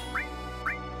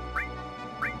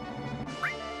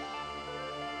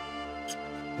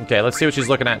 Okay, let's see what she's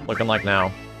looking like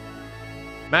now.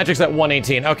 Magic's at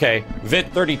 118. Okay, Vit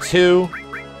 32.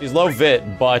 She's low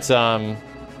Vit, but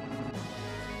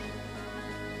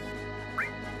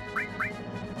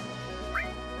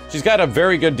she's got a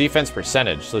very good defense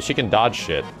percentage, so she can dodge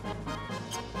shit.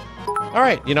 All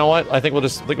right, you know what? I think we'll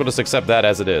just accept that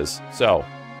as it is. So,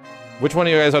 which one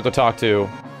of you guys have to talk to?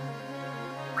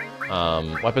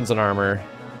 Weapons and armor.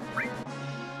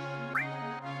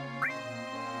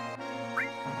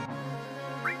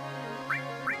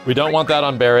 We don't want that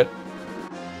on Barrett.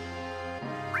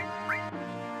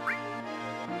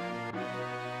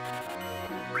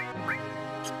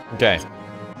 Okay.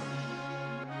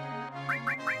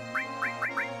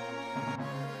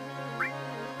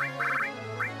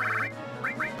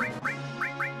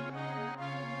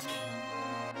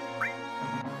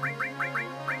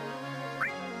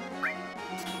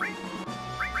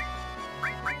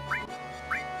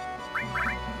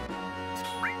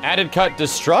 Added cut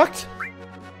destruct?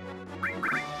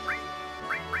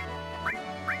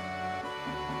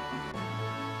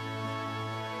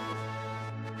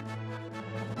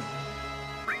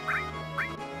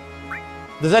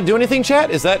 Does that do anything, chat?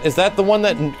 Is that the one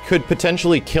that could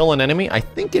potentially kill an enemy? I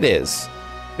think it is.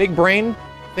 Big brain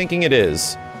thinking it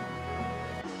is.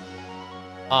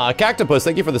 Cactopus,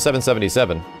 thank you for the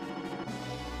 777.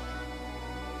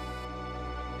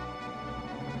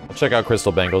 I'll check out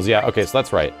Crystal Bangles. Yeah, okay, so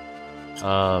that's right.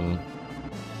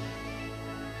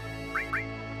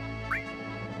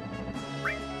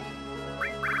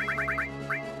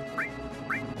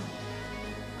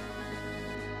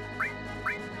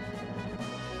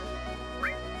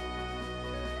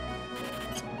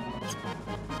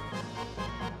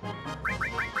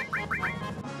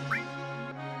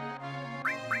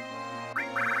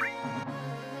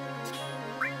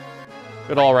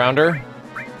 Good all-rounder.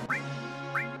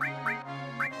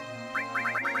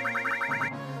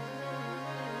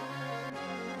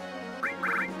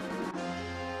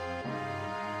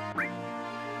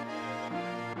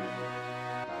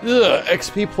 Ugh,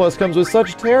 XP Plus comes with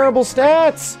such terrible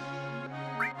stats!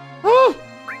 Oh!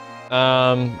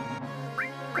 I'll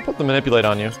put the manipulate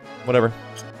on you. Whatever.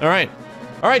 Alright.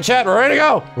 Alright, chat, we're ready to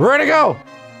go! We're ready to go!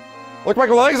 Look, my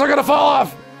legs are gonna fall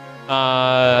off!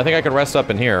 I think I can rest up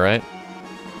in here, right?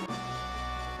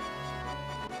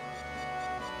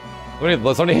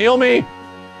 Let somebody heal me!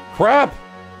 Crap!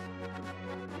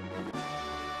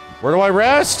 Where do I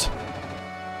rest?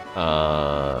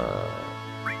 I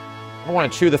don't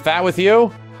want to chew the fat with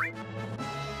you.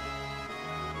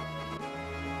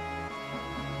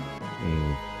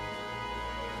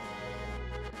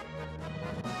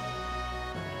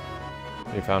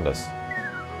 He found us.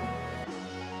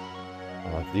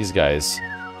 Oh, these guys.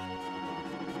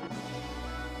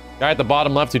 Guy at the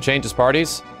bottom left who changes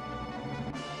parties.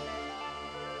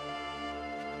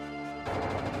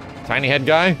 Tiny head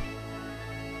guy.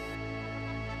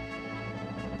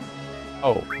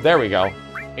 Oh, there we go.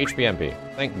 HPMP.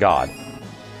 Thank God.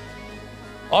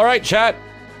 All right, chat.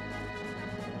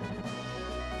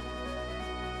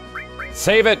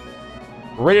 Save it.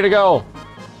 Ready to go.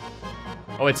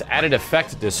 Oh, it's added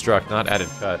effect destruct, not added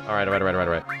cut. All right, all right, all right, all right,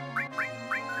 all right.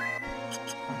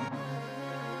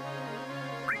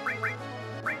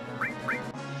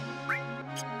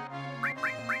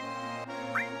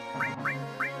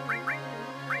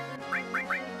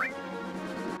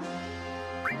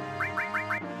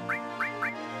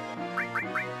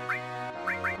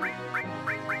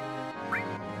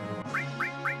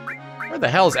 Where the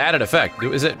hell's added effect?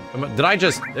 Is it? Did I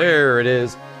just? There it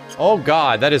is. Oh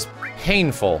God, that is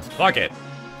painful. Fuck it.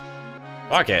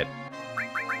 Fuck it.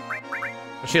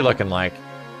 What's she looking like?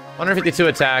 152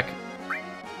 attack.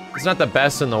 It's not the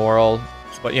best in the world,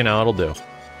 but you know, it'll do.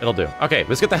 It'll do. Okay,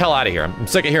 let's get the hell out of here. I'm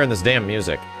sick of hearing this damn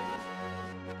music.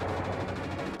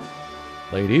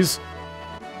 Ladies.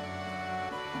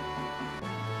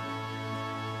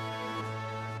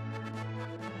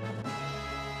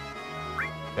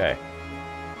 Okay.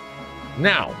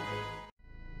 Now.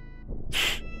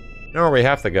 You know where we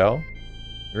have to go?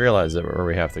 You realize that where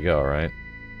we have to go, right?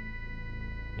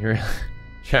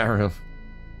 Chat room.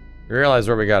 You realize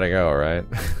where we gotta go, right?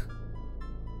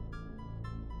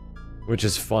 Which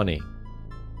is funny.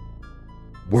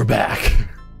 We're back.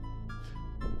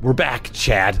 We're back,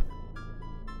 Chad.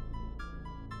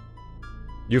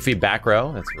 Yuffie back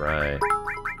row? That's right.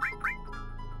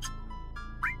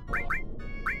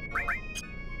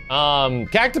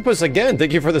 Cactopus again,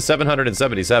 thank you for the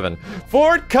 777.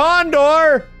 Fort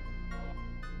Condor!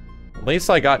 At least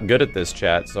I got good at this,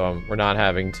 chat, so we're not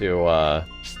having to,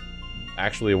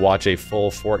 actually watch a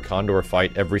full Fort Condor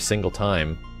fight every single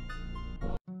time.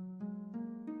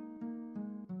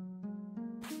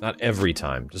 Not every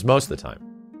time, just most of the time.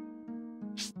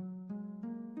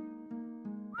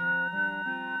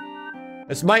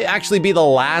 This might actually be the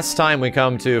last time we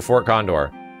come to Fort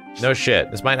Condor. No shit,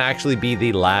 this might actually be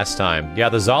the last time. Yeah,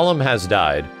 the Zalem has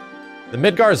died. The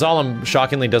Midgar Zalem,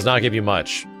 shockingly, does not give you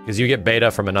much, because you get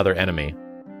beta from another enemy.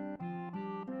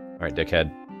 Alright, dickhead.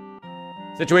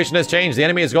 Situation has changed, the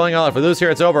enemy is going all out. If we lose here,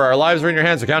 it's over. Our lives are in your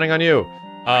hands, we're counting on you.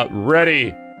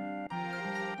 Ready.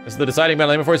 This is the deciding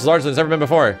battle. Enemy force is larger than it's ever been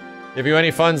before. Give you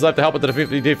any funds left to help with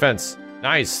the defense.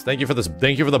 Nice, thank you for this.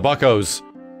 Thank you for the buckos.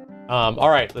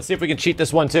 Alright, let's see if we can cheat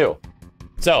this one too.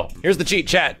 So, here's the cheat,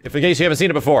 chat, if in case you haven't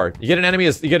seen it before. You get an enemy,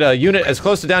 you get a unit as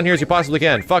close to down here as you possibly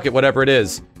can. Fuck it, whatever it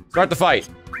is. Start the fight.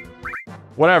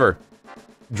 Whatever.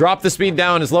 Drop the speed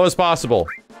down as low as possible.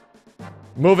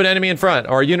 Move an enemy in front,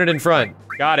 or a unit in front.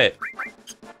 Got it.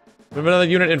 Move another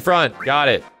unit in front. Got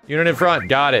it. Unit in front.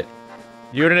 Got it.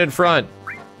 Unit in front.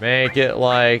 Make it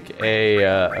like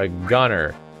a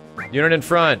gunner. Unit in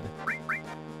front.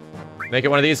 Make it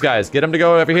one of these guys. Get him to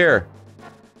go over here.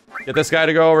 Get this guy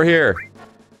to go over here.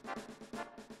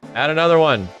 Add another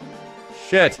one.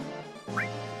 Shit.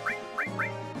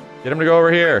 Get him to go over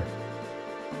here.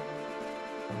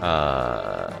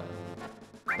 There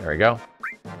we go.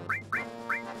 Get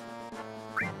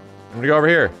him to go over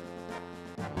here.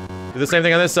 Do the same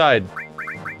thing on this side.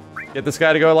 Get this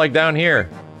guy to go like down here.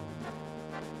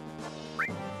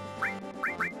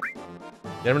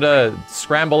 Get him to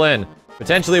scramble in.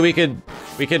 Potentially we could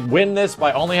win this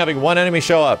by only having one enemy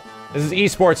show up. This is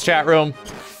esports, chat room.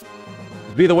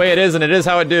 It'd be the way it is, and it is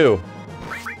how it do.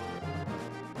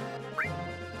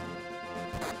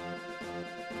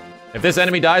 If this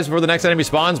enemy dies before the next enemy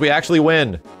spawns, we actually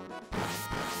win.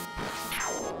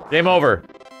 Game over.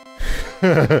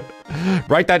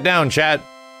 Write that down, chat.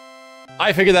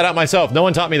 I figured that out myself. No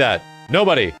one taught me that.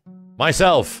 Nobody.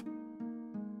 Myself.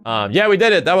 Yeah, we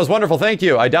did it. That was wonderful. Thank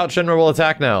you. I doubt Shinra will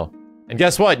attack now. And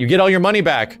guess what? You get all your money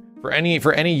back. For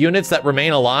any units that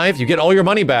remain alive, you get all your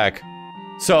money back.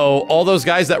 So, all those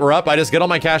guys that were up, I just get all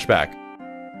my cash back.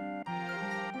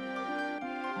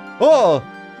 Oh!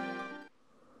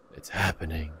 It's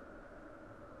happening.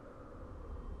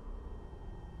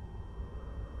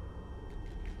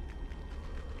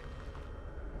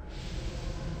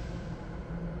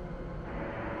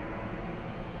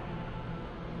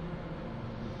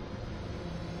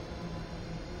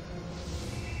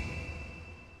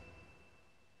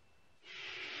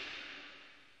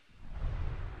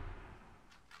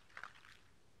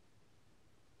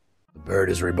 bird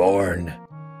is reborn.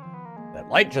 That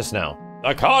light just now.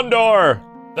 The condor!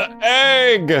 The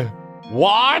egg!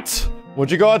 What?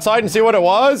 Would you go outside and see what it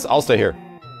was? I'll stay here.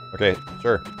 Okay,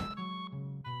 sure.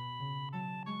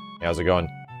 Hey, how's it going?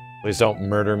 Please don't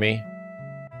murder me.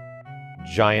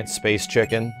 Giant space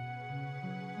chicken.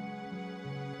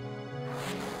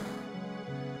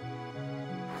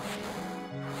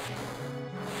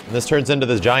 And this turns into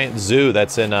this giant zoo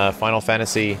that's in Final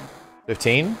Fantasy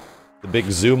 15, the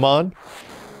big zoo mod.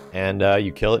 And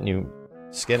you kill it and you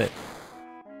skin it.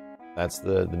 That's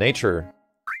the nature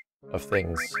of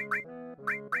things.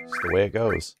 It's the way it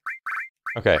goes.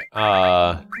 Okay,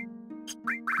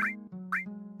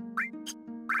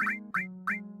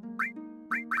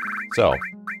 so,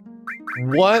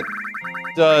 what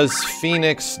does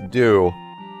Phoenix do?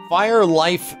 Fire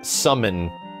Life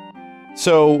Summon.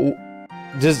 So,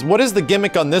 what is the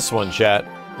gimmick on this one, chat?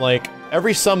 Like,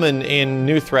 every summon in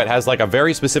New Threat has like a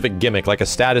very specific gimmick, like a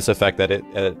status effect that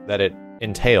it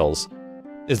entails.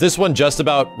 Is this one just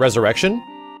about resurrection?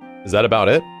 Is that about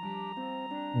it?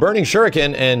 Burning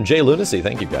Shuriken and Jay Lunacy,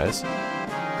 thank you guys.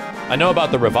 I know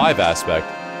about the revive aspect,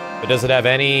 but does it have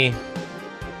any...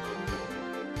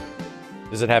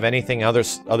 Does it have anything other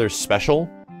special?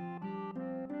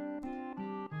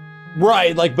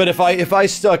 Right, like, but if I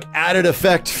stuck added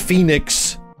effect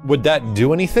Phoenix, would that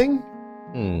do anything?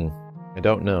 I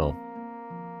don't know.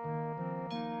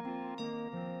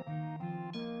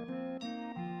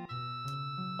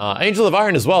 Angel of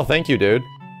Iron as well, thank you, dude.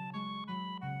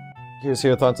 Here's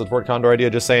your thoughts on Fort Condor idea,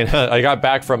 just saying, I got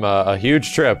back from a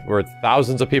huge trip where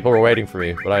thousands of people were waiting for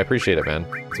me, but I appreciate it, man.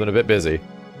 It's been a bit busy.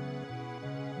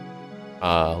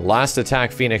 Last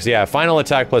attack Phoenix, yeah, final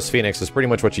attack plus Phoenix is pretty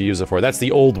much what you use it for. That's the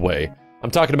old way.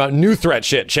 I'm talking about new threat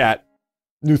shit, chat.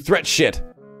 New threat shit.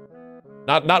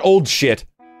 Not old shit.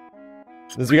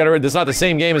 This is not the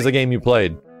same game as the game you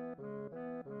played.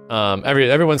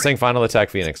 Everyone's saying final attack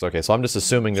Phoenix. Okay, so I'm just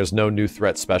assuming there's no new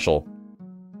threat special.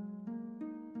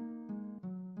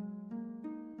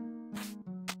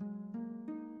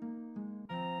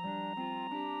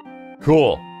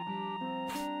 Cool.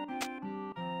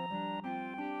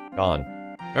 Gone.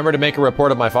 Remember to make a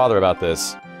report of my father about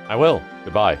this. I will.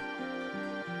 Goodbye.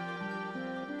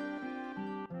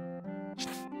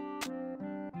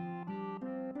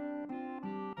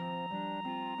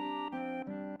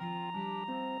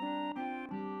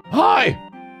 Hi!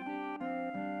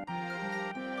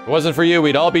 If it wasn't for you,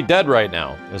 we'd all be dead right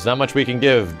now. There's not much we can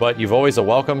give, but you've always a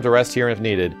welcome to rest here if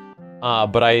needed.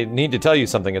 But I need to tell you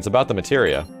something. It's about the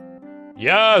materia.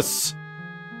 Yes!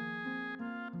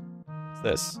 What's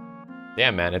this?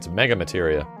 Damn, man, it's mega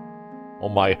materia. Oh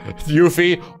my...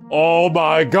 Yuffie! Oh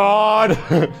my god!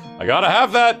 I gotta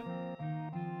have that!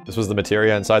 This was the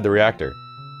materia inside the reactor.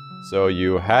 So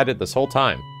you had it this whole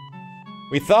time.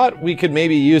 We thought we could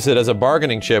maybe use it as a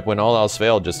bargaining chip when all else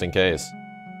failed, just in case.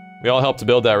 We all helped to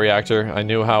build that reactor. I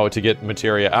knew how to get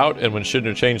materia out, and when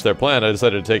Shinra changed their plan, I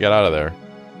decided to take it out of there.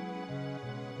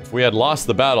 If we had lost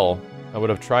the battle, I would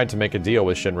have tried to make a deal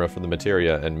with Shinra for the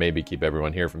materia and maybe keep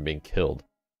everyone here from being killed.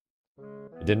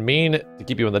 I didn't mean to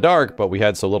keep you in the dark, but we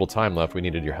had so little time left, we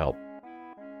needed your help.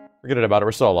 Forget it about it,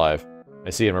 we're still alive. I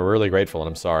see, and we're really grateful, and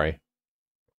I'm sorry.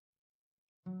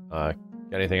 Got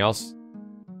anything else?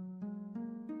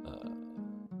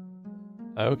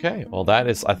 Okay, well that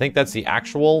is, I think that's the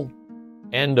actual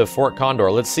end of Fort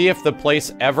Condor. Let's see if the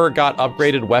place ever got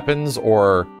upgraded weapons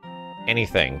or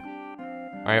anything.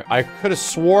 I could have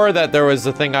swore that there was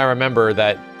a thing I remember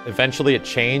that eventually it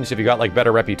changed if you got like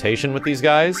better reputation with these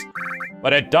guys.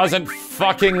 But it doesn't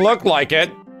fucking look like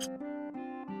it!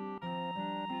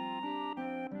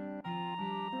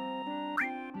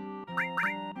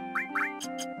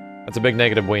 That's a big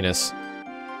negative weenus.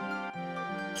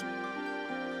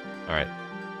 Alright.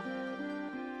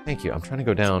 Thank you, I'm trying to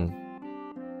go down.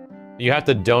 You have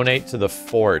to donate to the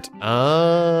fort.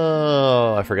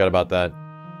 Oh, I forgot about that.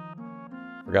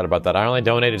 Forgot about that. I only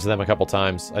donated to them a couple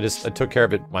times. I took care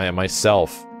of it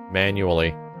myself,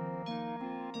 manually.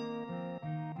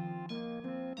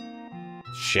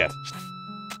 Shit.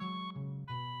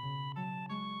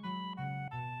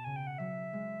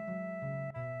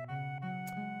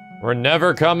 We're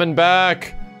never coming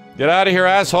back! Get out of here,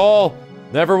 asshole!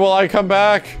 Never will I come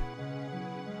back!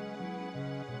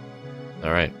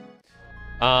 Alright.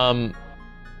 I'm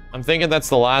thinking that's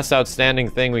the last outstanding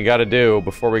thing we gotta do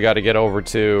before we gotta get over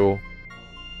to...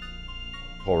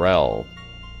 Corel.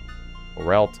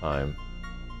 Corel time.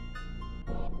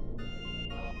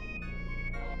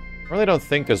 I really don't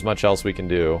think there's much else we can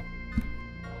do.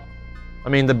 I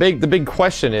mean, the big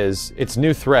question is, it's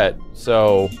new threat,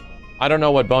 so... I don't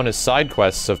know what bonus side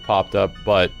quests have popped up,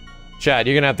 but... Chat,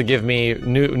 you're gonna have to give me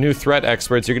new threat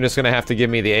experts. You're just gonna have to give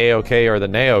me the A-OK or the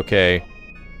nay-OK.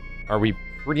 Are we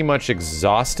pretty much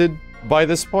exhausted by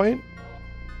this point?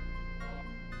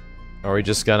 Are we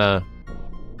just gonna...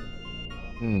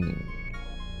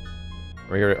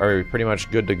 Are we pretty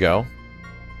much good to go?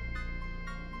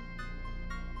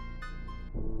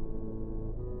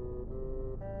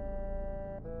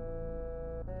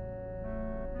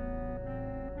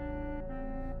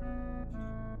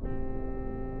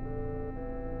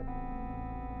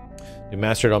 You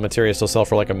mastered all materia still sell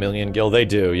for like 1 million gil? They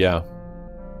do, yeah.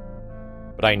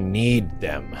 But I need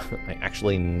them. I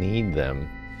actually need them.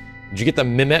 Did you get the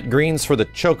Mimet greens for the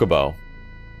Chocobo?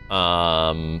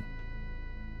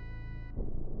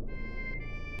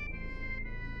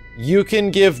 You can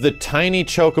give the tiny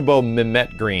Chocobo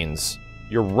Mimet greens.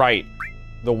 You're right.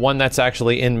 The one that's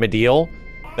actually in Mediel.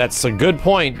 That's a good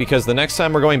point, because the next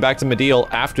time we're going back to Mediel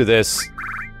after this,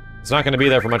 it's not going to be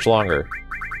there for much longer.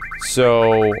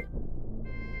 So...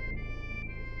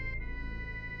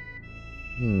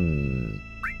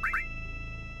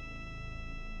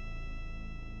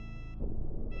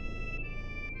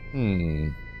 Let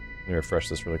me refresh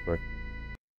this really quick.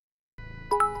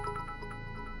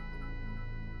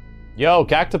 Yo,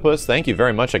 Cactopus, thank you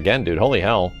very much again, dude. Holy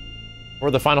hell.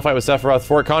 For the final fight with Sephiroth,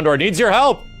 Fort Condor needs your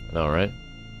help! I know, right?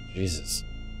 Jesus.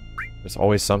 There's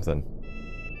always something.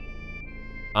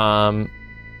 Oh,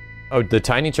 the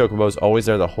tiny Chocobo's always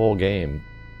there the whole game.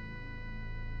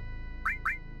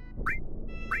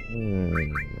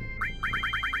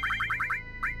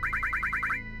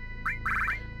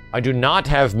 I do not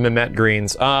have Mimet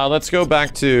greens. Let's go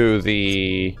back to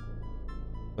the...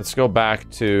 Let's go back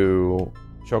to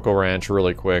Choco Ranch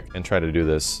really quick and try to do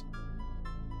this.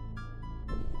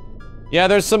 Yeah,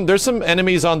 there's some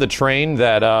enemies on the train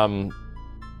that,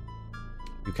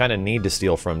 you kind of need to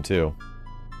steal from, too.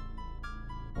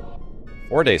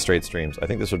 4-day straight streams. I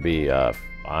think this would be,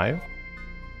 5?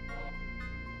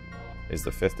 Is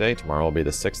the 5th day. Tomorrow will be the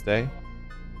 6th day.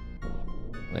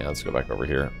 Yeah, let's go back over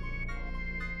here.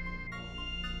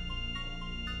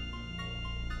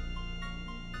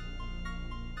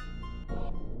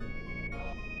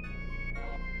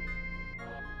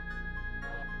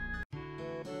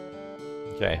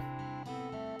 Okay.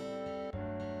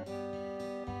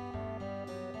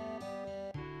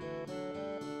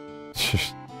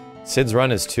 Sid's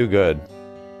run is too good.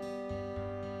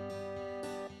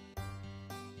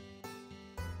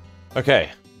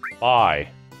 Okay. Bye.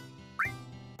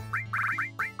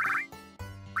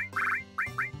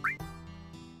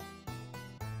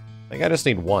 I think I just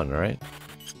need one, right?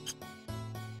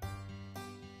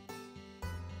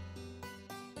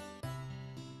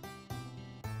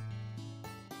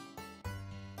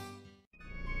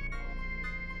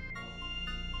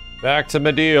 Back to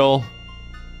Mediel.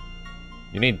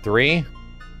 You need 3?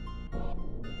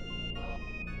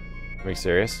 Are you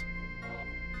serious?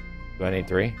 Do I need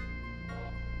 3?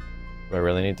 Do I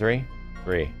really need 3?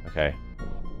 3, okay.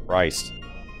 Christ.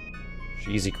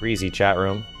 Cheesy creasy chat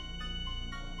room.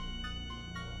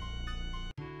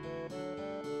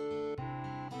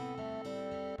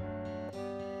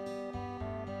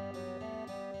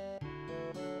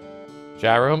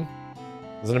 Chat room?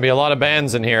 There's gonna be a lot of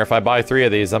bans in here if I buy 3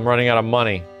 of these. I'm running out of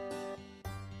money.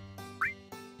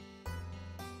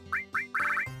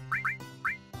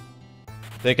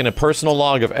 Taking a personal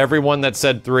log of everyone that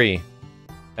said 3.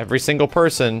 Every single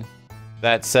person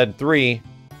that said 3.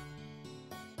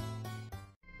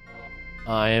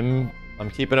 I'm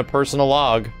keeping a personal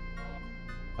log.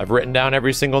 I've written down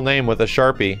every single name with a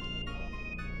Sharpie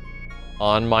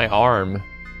on my arm.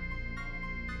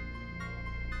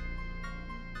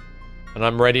 And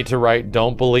I'm ready to write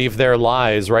 "Don't believe their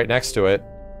lies" right next to it.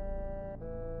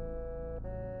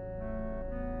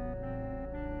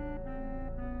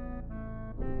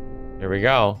 Here we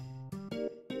go.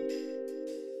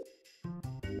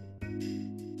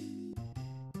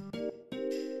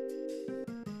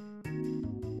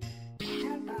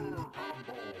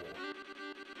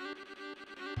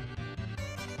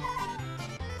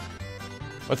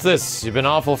 What's this? You've been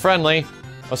awful friendly.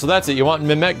 Oh, so that's it. You want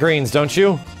Mimet greens, don't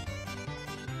you?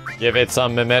 Give it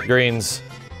some Mimet greens.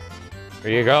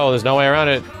 Here you go. There's no way around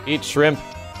it. Eat shrimp.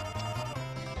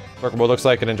 Chocobo looks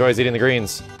like it enjoys eating the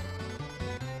greens.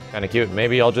 Kind of cute.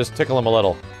 Maybe I'll just tickle him a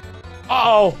little.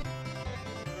 Uh-oh!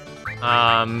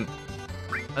 I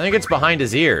think it's behind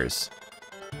his ears.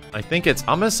 I'm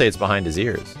gonna say it's behind his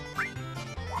ears.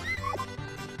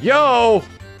 Yo!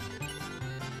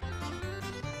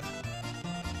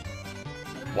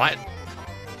 What?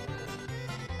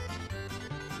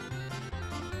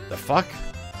 The fuck?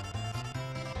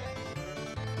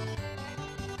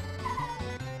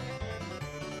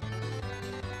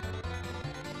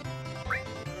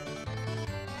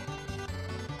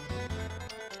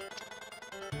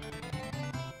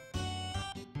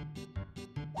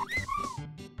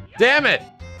 Damn it!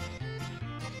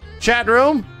 Chat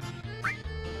room?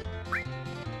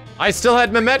 I still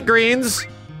had Mehmet greens.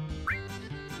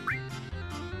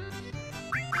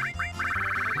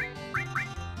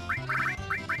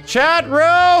 Chat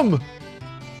room!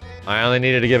 I only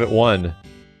needed to give it one.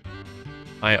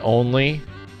 I only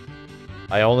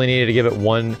needed to give it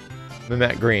one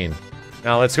Mehmet green.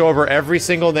 Now let's go over every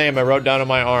single name I wrote down on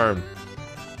my arm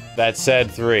that said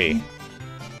 3.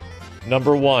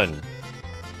 Number 1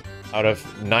 out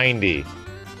of 90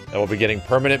 that will be getting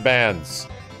permanent bans.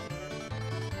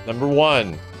 Number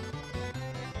 1.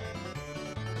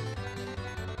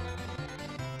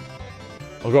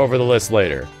 I'll go over the list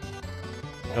later.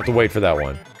 I'll have to wait for that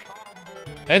one.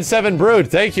 N7 Brood,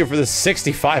 thank you for the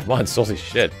 65 months. Holy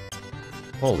shit.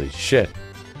 Holy shit.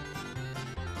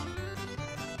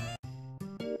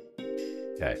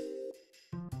 Okay.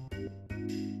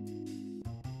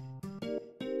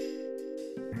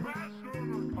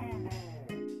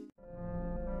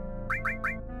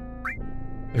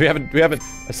 We haven't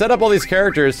I set up all these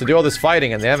characters to do all this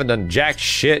fighting and they haven't done jack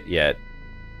shit yet.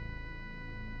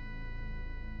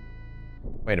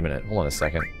 Wait a minute, hold on a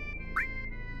second.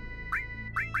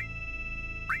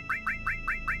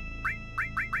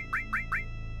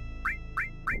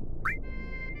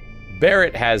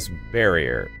 Barrett has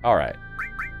barrier. Alright.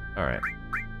 Alright.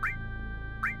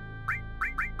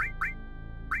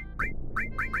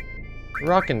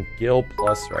 Rockin' Gil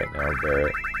Plus right now,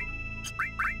 Barrett.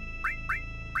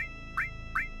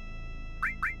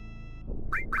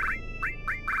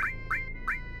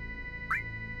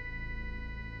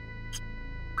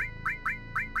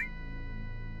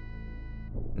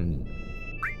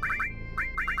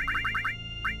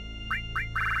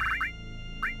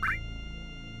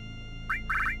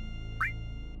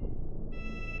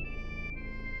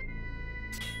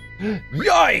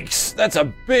 Yikes! That's a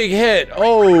big hit!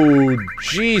 Oh,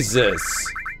 Jesus!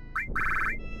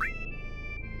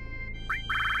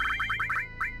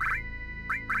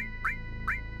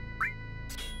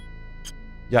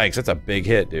 Yikes, that's a big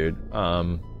hit, dude.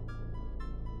 Wow.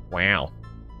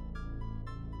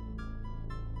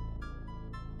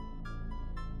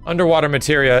 Underwater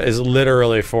materia is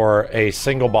literally for a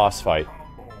single boss fight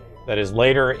that is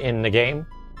later in the game.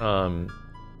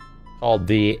 Called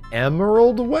the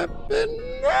Emerald Weapon?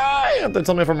 You have to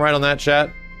tell me if I'm right on that,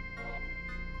 chat.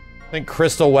 I think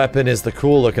Crystal Weapon is the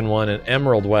cool looking one, and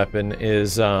Emerald Weapon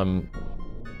is it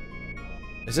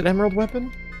Emerald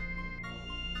Weapon?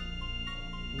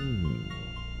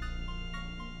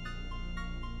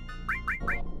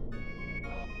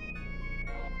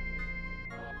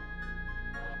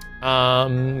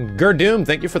 Gerdoom,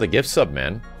 thank you for the gift sub,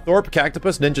 man. Thorpe,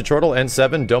 Cactopus, Ninja Turtle,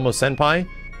 N7, Domo Senpai,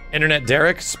 Internet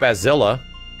Derek, Spazilla,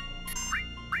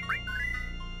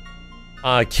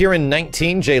 Kieran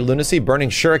 19, J Lunacy, Burning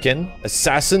Shuriken,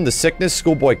 Assassin, The Sickness,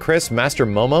 Schoolboy Chris, Master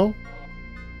Momo,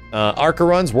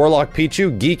 Arcaruns, Warlock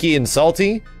Pichu, Geeky and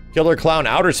Salty, Killer Clown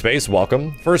Outer Space,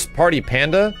 welcome. First Party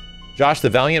Panda, Josh the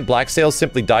Valiant, Black Sails,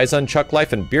 Simply Dizon, Chuck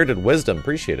Life, and Bearded Wisdom.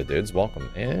 Appreciate it, dudes. Welcome.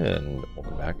 And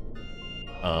welcome back.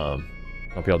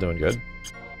 Hope y'all doing good.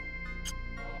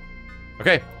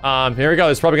 Okay, here we go.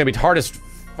 It's probably gonna be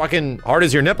fucking hard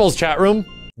as your nipples, chat room.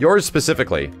 Yours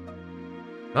specifically.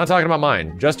 Not talking about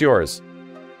mine, just yours.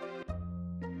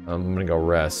 I'm gonna go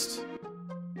rest.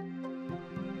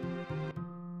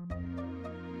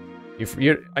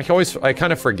 I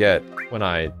kind of forget when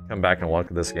I come back and look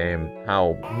at this game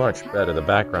how much better the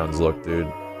backgrounds look,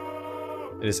 dude.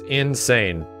 It is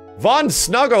insane. Vaughn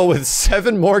Snuggle with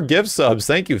 7 more gift subs.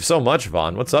 Thank you so much,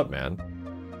 Vaughn. What's up, man?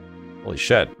 Holy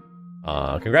shit.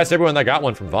 Congrats to everyone that got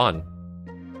one from Vaughn.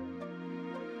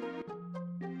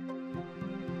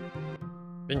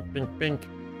 Bink, bink, bink.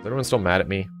 Is everyone still mad at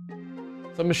me?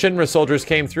 Some Shinra soldiers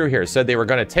came through here, said they were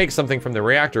gonna take something from the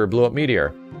reactor or blew up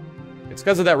meteor. It's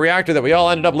because of that reactor that we all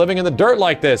ended up living in the dirt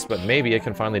like this, but maybe it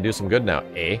can finally do some good now.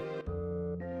 Eh?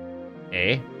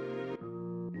 Eh?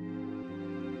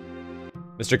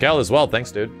 Mr. Cal as well,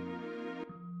 thanks, dude.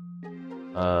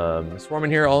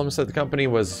 Swarming here, all of them said the company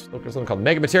was looking for something called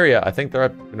Mega Materia. I think they're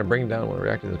gonna bring down one of the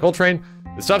reactors in the coal train.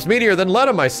 If it stops meteor, then let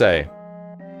them, I say.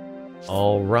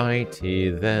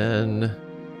 Alrighty then.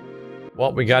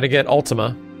 Well, we gotta get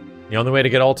Ultima. The only way to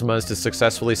get Ultima is to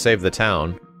successfully save the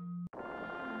town.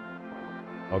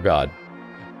 Oh god.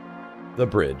 The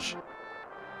bridge.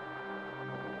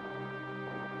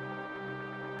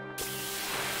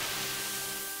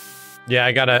 Yeah,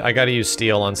 I gotta use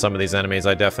steel on some of these enemies,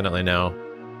 I definitely know.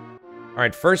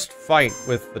 Alright, first fight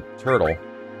with the turtle.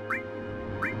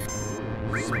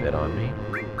 Spit on me.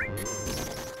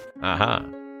 Aha.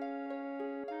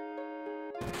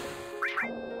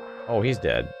 Oh, he's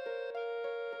dead.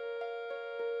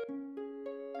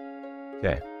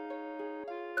 Okay.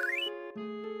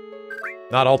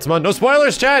 Not Ultima. No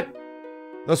spoilers, chat!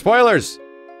 No spoilers!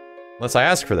 Unless I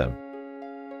ask for them.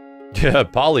 Yeah,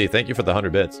 Polly, thank you for the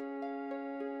 100 bits.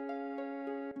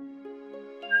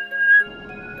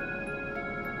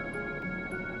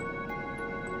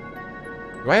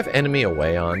 Do I have enemy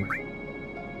away on?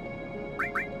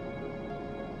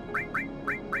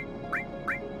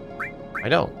 I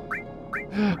don't.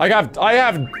 I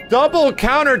have double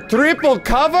counter, triple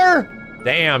cover?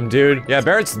 Damn, dude. Yeah,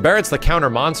 Barrett's the counter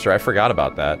monster. I forgot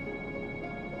about that.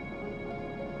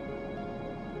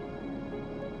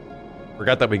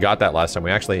 Forgot that we got that last time.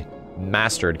 We actually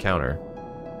mastered counter.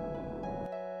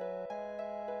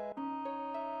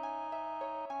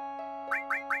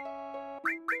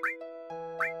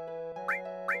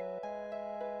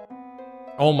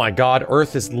 Oh my god,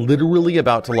 Earth is literally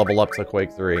about to level up to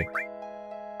Quake 3.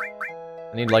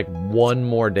 I need like one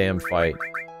more damn fight.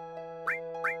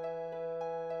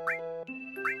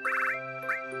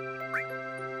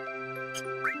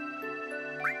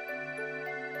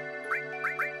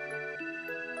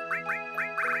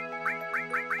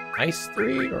 Ice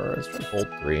 3 or is it Bolt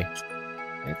 3? I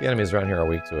think the enemies around here are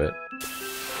weak to it.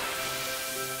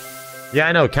 Yeah,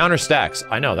 I know, counter stacks.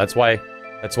 I know, that's why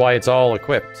it's all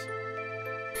equipped.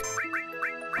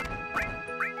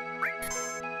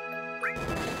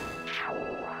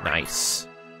 Nice.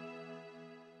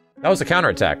 That was a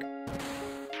counterattack.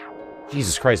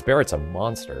 Jesus Christ, Barrett's a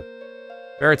monster.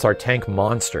 Barrett's our tank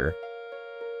monster.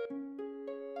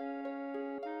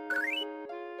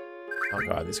 Oh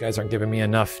god, these guys aren't giving me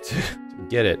enough to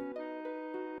get it.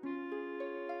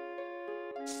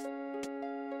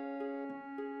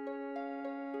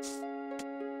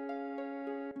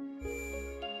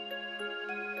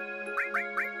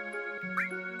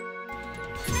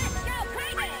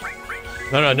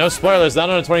 No spoilers, not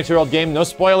on a 22-year-old game. No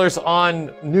spoilers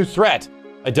on New Threat.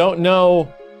 I don't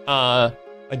know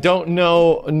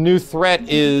New Threat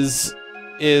is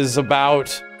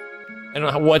about... I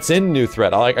don't know what's in New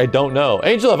Threat. I don't know.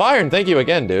 Angel of Iron, thank you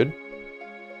again, dude.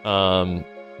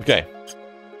 Okay.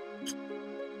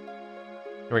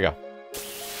 Here we go.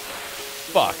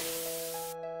 Fuck.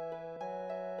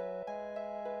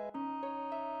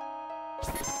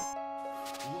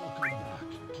 Welcome back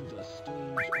to the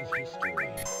stage of history.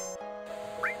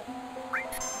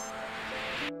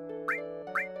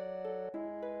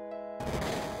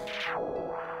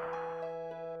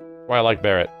 Why I like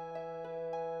Barrett.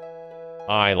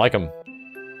 I like him.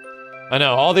 I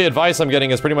know, all the advice I'm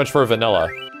getting is pretty much for vanilla.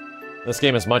 This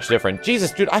game is much different.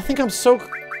 Jesus, dude, I think I'm so...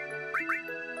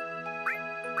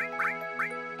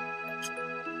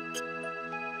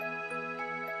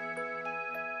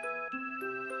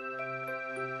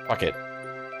 Fuck it.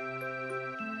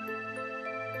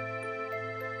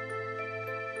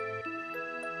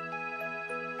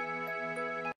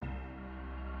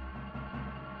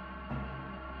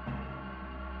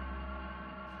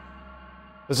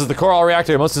 This is the Coral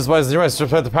reactor. Most of the devices to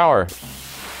spread the power.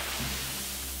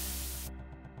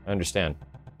 I understand.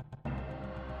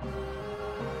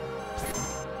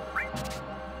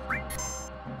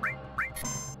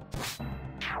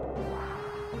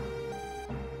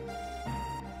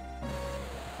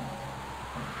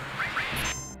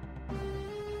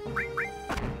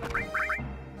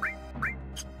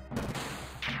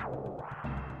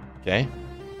 Okay.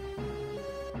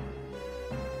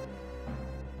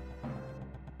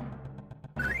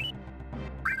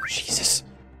 Jesus.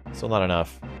 Still not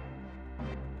enough.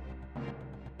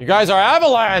 You guys are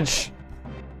Avalanche!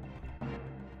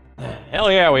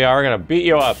 Hell yeah, we are. We're gonna beat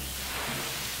you up.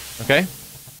 Okay.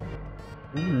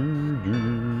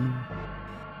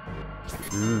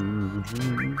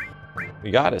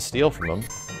 We gotta steal from them.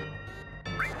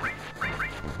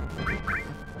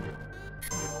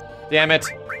 Damn it.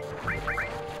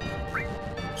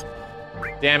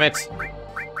 Damn it.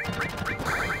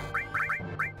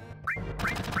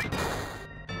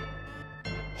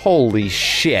 Holy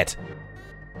shit.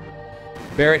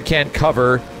 Barrett can't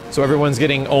cover, so everyone's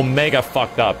getting Omega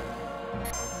fucked up.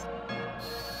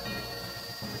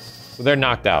 So they're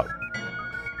knocked out.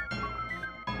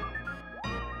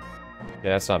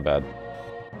 Yeah, that's not bad.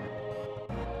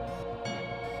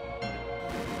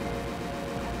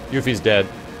 Yuffie's dead.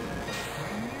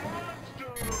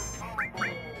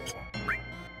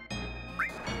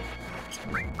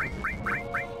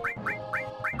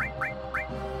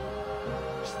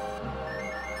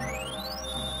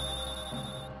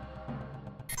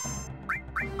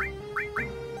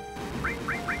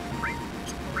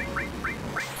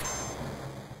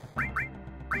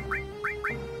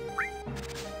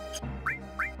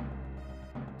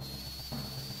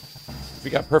 We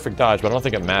got perfect dodge, but I don't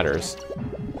think it matters.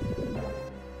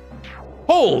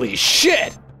 Holy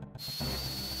shit!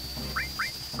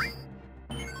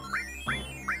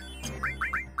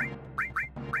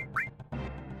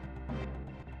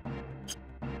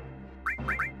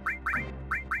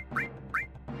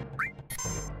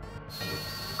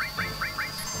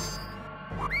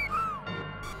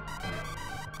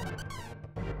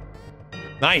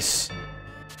 Nice.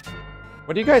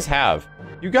 What do you guys have?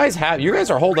 You guys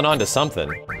are holding on to something.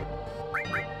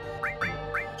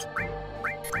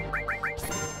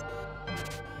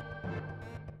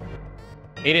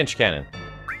 8-inch cannon.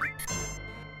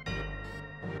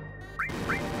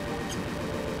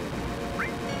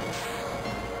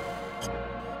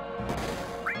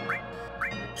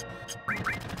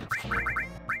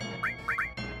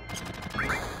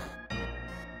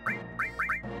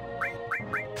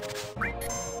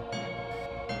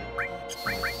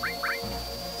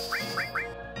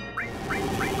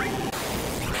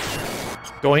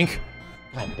 Doink.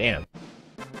 God damn.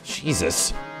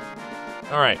 Jesus.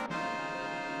 All right.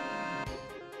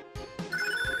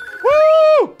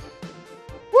 Woo!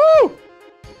 Woo!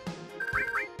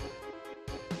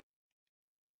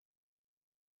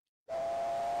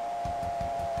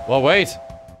 Well, wait.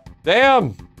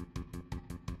 Damn.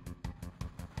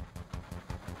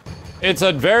 It's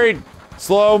a very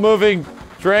slow-moving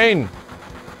train.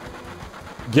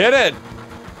 Get it.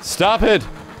 Stop it.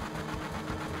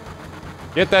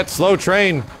 Get that slow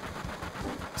train.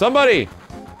 Somebody!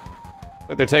 I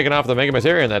think they're taking off the Mega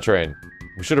Materia in that train.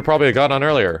 We should have probably gotten on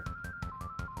earlier.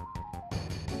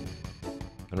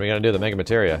 What are we gonna do, the Mega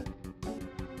Materia?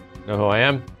 Know who I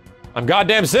am? I'm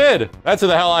goddamn Sid! That's who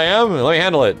the hell I am. Let me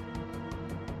handle it.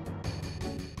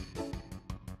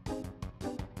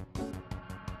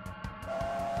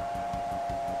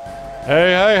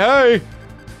 Hey, hey, hey!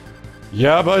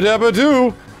 Yabba dabba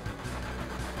doo!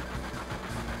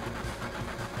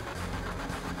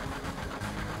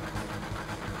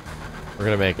 We're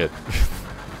gonna make it.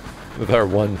 With our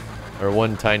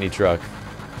one tiny truck.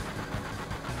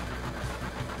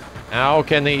 How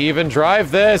can they even drive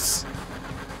this?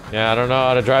 Yeah, I don't know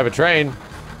how to drive a train.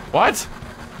 What?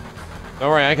 Don't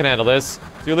worry, I can handle this.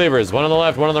 2 levers, one on the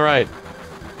left, one on the right.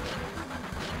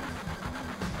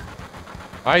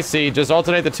 I see, just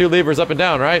alternate the 2 levers up and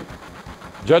down, right?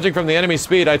 Judging from the enemy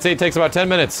speed, I'd say it takes about 10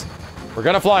 minutes. We're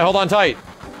gonna fly, hold on tight.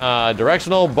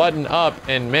 Directional button up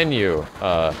and menu.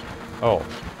 Oh.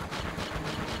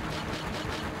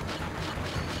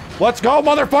 Let's go,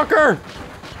 motherfucker!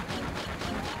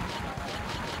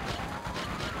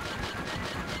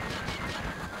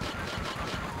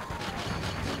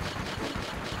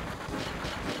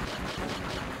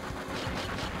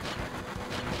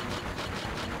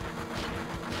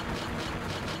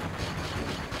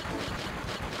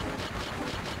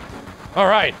 All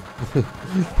right.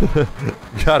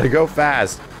 Gotta go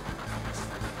fast.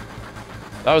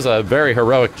 That was a very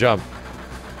heroic jump.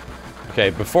 Okay,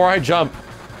 before I jump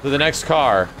to the next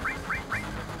car.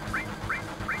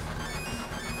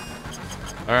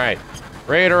 Alright,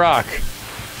 ready to rock.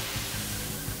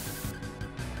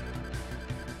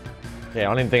 Okay, I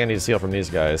don't even think I need to steal from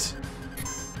these guys.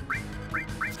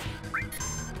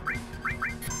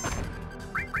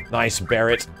 Nice,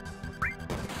 Barrett.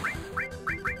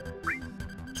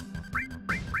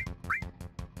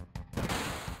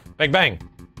 Bang, bang.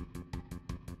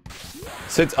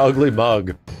 Sid's ugly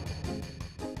mug.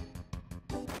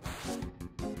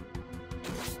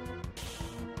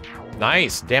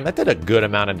 Nice. Damn, that did a good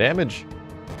amount of damage.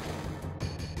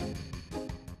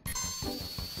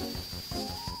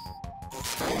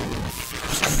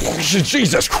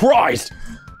 Jesus Christ!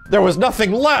 There was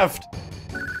nothing left!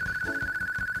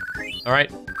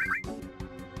 Alright.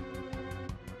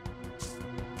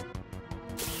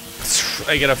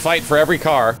 I get a fight for every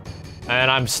car.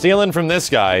 And I'm stealing from this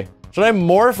guy. Should I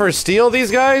morph or steal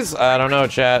these guys? I don't know,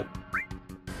 chat.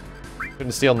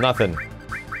 Couldn't steal nothing.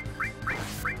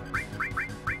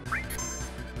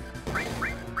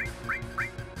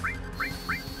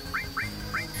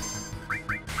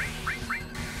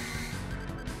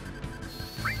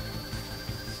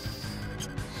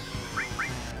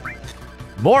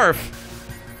 Morph?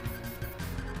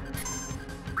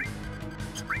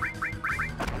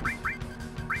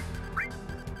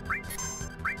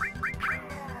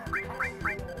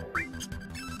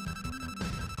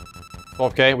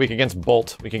 Okay, weak against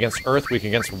Bolt, weak against Earth, weak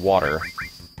against Water.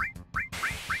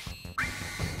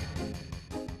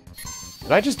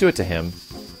 Did I just do it to him?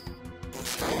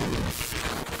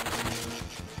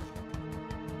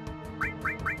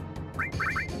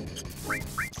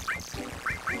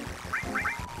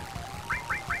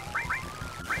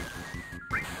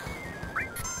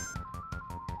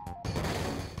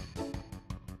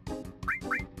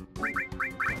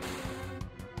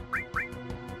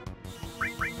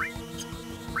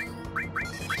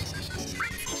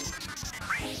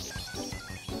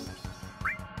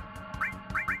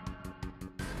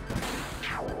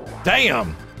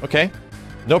 Damn! Okay.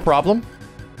 No problem.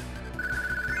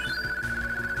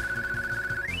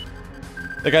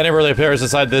 The guy never really appears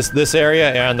inside this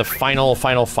area and the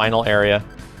final area.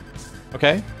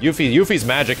 Okay. Yuffie's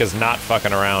magic is not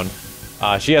fucking around.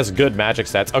 She has good magic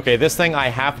stats. Okay, this thing I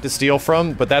have to steal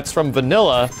from, but that's from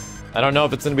Vanilla. I don't know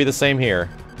if it's gonna be the same here.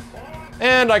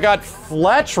 And I got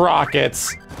Fletch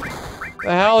Rockets!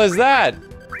 The hell is that?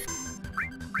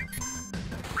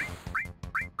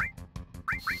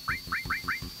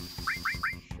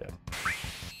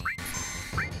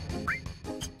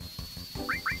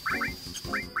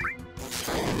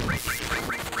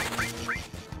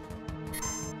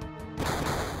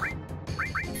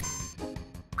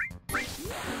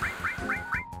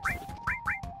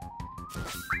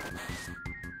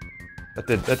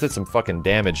 That did some fucking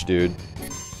damage, dude.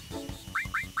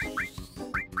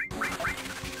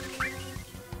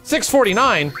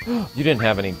 649? You didn't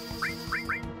have any.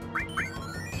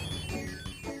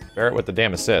 Barrett with the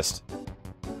damn assist.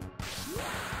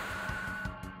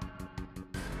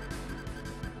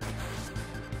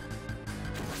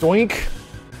 Doink.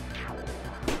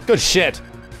 Good shit.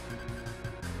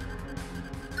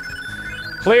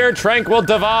 Clear, tranquil,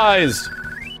 devised.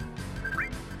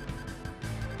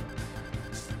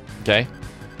 Okay.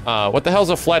 What the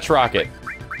hell's a Fletch rocket?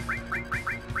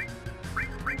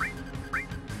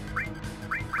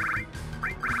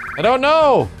 I don't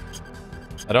know!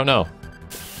 I don't know.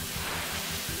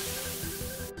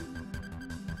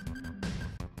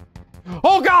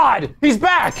 Oh god! He's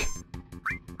back!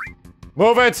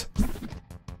 Move it!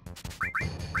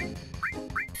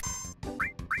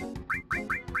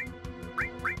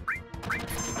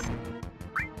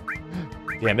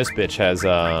 Damn, this bitch has,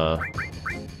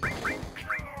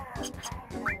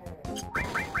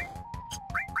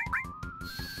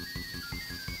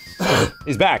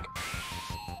 He's back.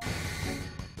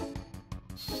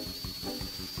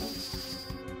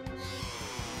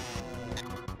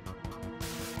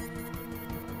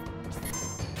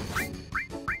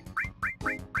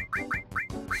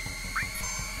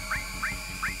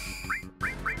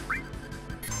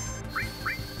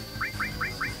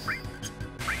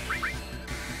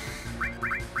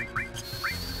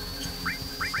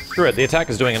 Screw it, the attack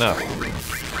is doing enough.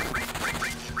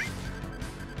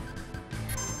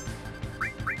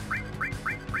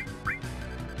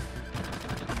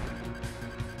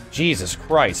 Jesus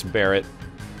Christ, Barrett.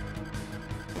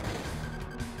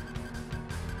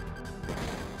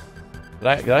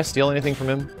 Did I steal anything from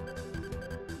him?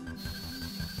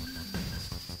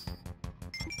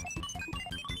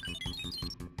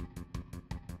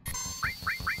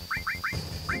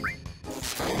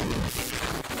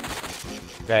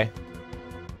 Okay.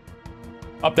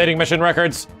 Updating mission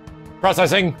records.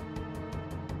 Processing.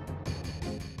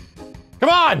 Come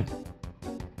on!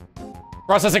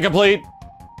 Processing complete.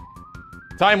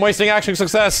 Time wasting action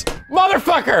success.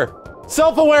 Motherfucker!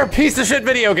 Self-aware piece of shit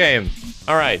video game.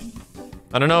 All right.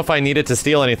 I don't know if I needed to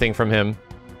steal anything from him,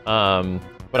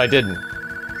 but I didn't.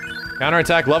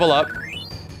 Counterattack, level up.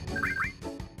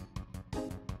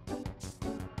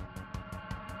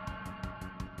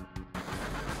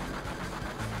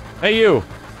 Hey, you.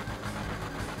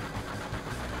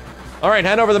 All right,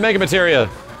 hand over the Mega Materia,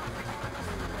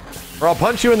 or I'll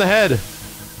punch you in the head.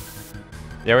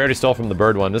 Yeah, we already stole from the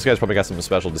bird one. This guy's probably got something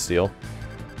special to steal.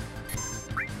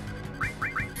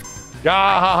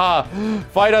 Gahaha!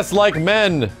 Fight us like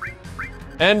men!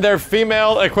 And their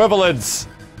female equivalents!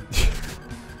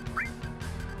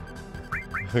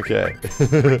 Okay.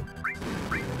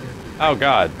 Oh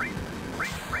god.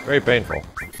 Very painful.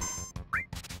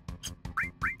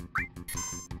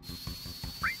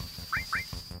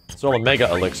 Stole a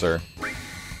Mega Elixir.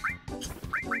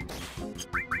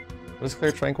 What does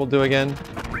Clear Tranquil do again?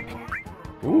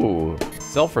 Ooh,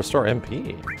 self-restore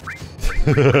MP.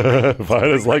 Fight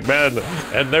us like men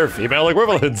and their female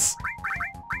equivalents.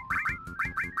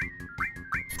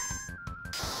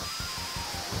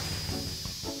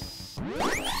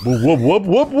 Whoop, whoop, whoop,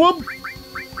 whoop, whoop.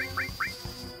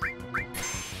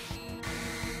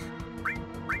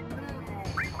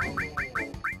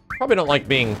 Probably don't like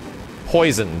being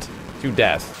poisoned to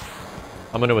death.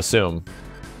 I'm gonna assume.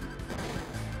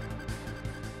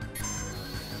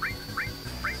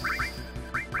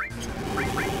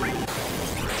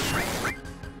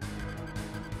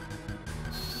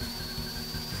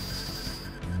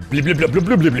 Blip, blip, blip, blip,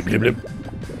 blip, blip, blip, blip.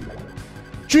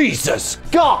 Jesus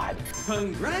God!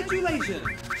 Congratulations!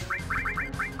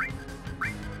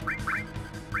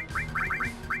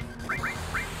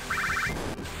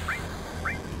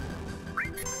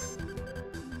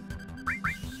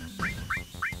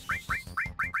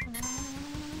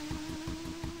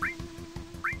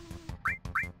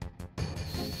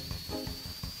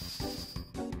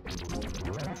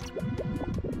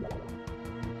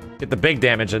 Get the big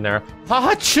damage in there.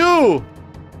 Ha-ha-choo!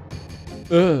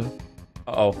 Ugh.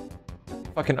 Uh-oh.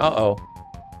 Fucking uh-oh.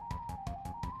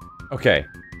 Okay.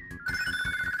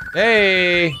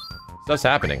 Hey! Stuff's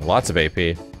happening. Lots of AP.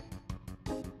 You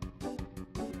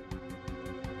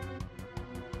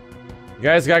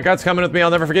guys got guts coming with me. I'll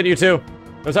never forget you too.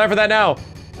 No time for that now.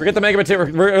 Forget the Mega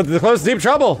Material. We're close to deep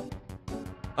trouble.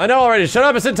 I know already. Shut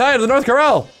up and sit tight to the North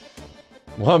Corral.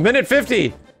 Well, minute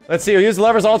 50. Let's see. We'll use the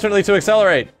levers alternately to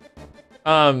accelerate.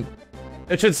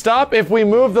 It should stop if we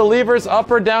move the levers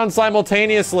up or down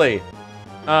simultaneously.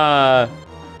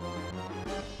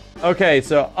 Okay,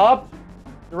 so up.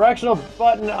 Directional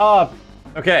button up.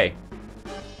 Okay.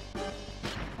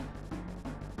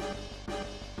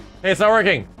 Hey, it's not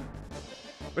working.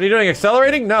 What are you doing?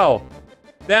 Accelerating? No.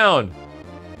 Down.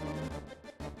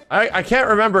 I can't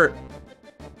remember.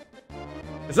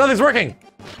 Nothing's working.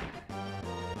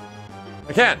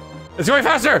 I can't. It's going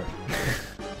faster.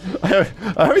 I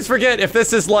always forget if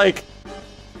this is like.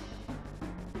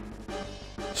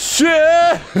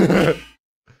 Shit.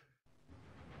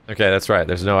 Okay, that's right.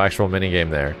 There's no actual minigame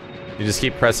there. You just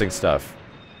keep pressing stuff.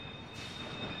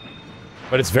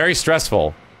 But it's very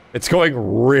stressful. It's going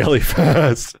really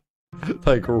fast.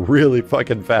 Like, really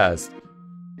fucking fast.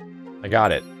 I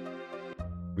got it.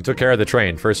 We took care of the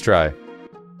train. First try. Hey,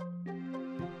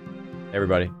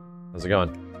 everybody. How's it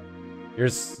going? You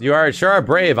sure are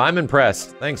brave. I'm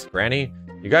impressed. Thanks, Granny.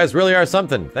 You guys really are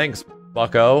something. Thanks,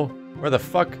 bucko. Where the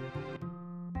fuck?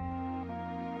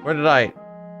 Where did I...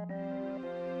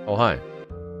 Oh, hi.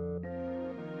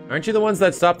 Aren't you the ones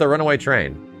that stopped the runaway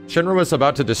train? Shinra was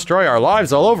about to destroy our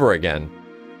lives all over again.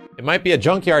 It might be a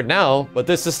junkyard now, but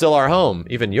this is still our home.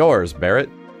 Even yours,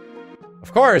 Barrett.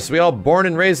 Of course, we all born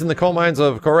and raised in the coal mines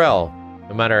of Corel.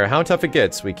 No matter how tough it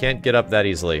gets, we can't give up that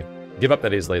easily.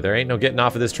 There ain't no getting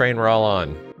off of this train we're all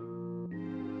on.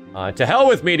 To hell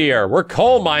with Meteor. We're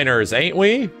coal miners, ain't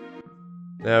we?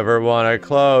 Never want to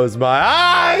close my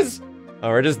eyes. Oh,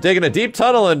 we're just digging a deep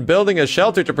tunnel and building a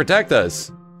shelter to protect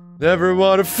us. Never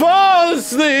want to fall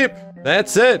asleep.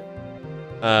 That's it.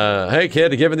 Hey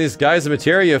kid, giving these guys the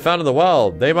material you found in the well.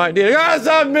 They might need it. Guys,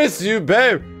 I miss you,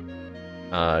 babe.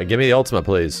 Give me the ultimate,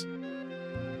 please.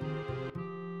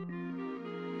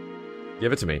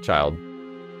 Give it to me, child.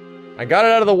 I got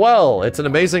it out of the well. It's an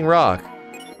amazing rock.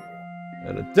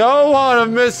 And I don't want to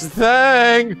miss a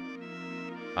thing.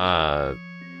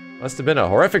 Must have been a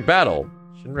horrific battle.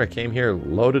 Shinra came here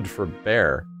loaded for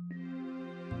bear.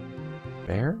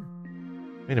 Bear?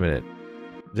 Wait a minute.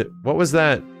 What was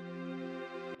that?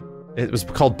 It was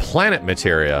called planet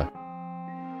materia.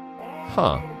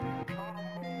 Huh.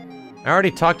 I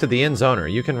already talked to the inn's owner.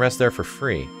 You can rest there for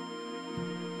free.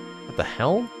 What the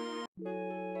hell?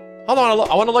 Hold on,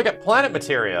 I want to look at planet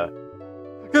materia.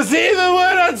 Cause even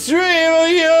when I dream of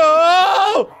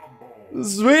you, the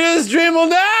sweetest dream will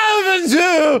never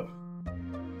do.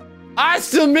 I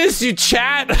still miss you,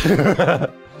 chat.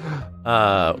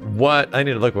 What? I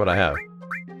need to look what I have.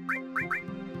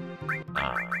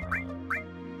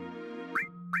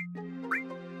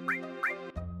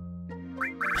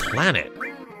 Planet.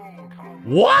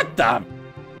 What the?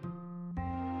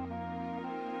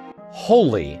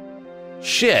 Holy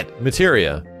shit,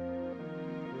 materia.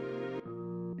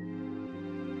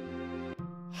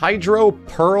 Hydro,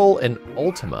 Pearl, and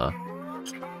Ultima.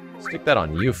 Stick that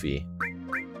on Yuffie.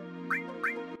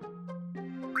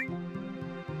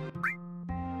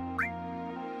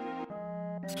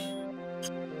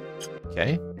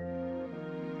 Okay.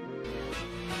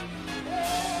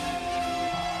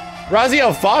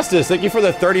 Razio Faustus, thank you for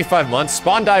the 35 months.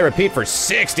 Spawn Die Repeat for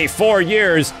 64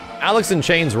 years. Alex in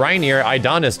Chains, Rainier,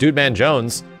 Idonis, Dude Man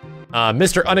Jones.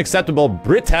 Mr. Unacceptable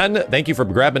Britain, thank you for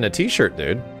grabbing a t-shirt,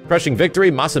 dude. Crushing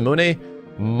Victory, Masamune,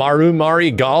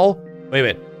 Marumari Gal. Wait a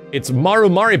minute. It's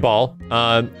Marumari Ball.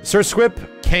 Sir Squip,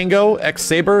 Kango, X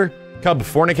Saber, Cub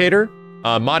Fornicator,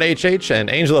 Mod HH, and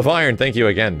Angel of Iron, thank you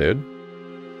again, dude.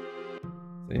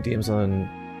 Any DMs on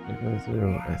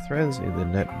my threads, the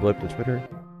net blip to Twitter.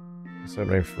 So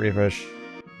my free fresh.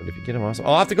 But if you get them also,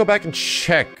 I'll have to go back and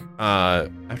check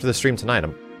after the stream tonight.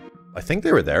 I think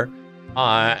they were there.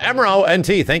 Emro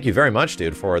NT, thank you very much,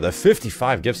 dude, for the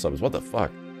 55 gift subs. What the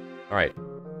fuck? All right,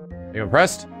 are you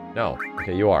impressed? No.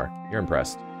 Okay, you are. You're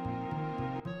impressed.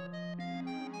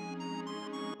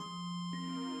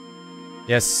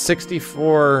 Yes,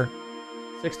 64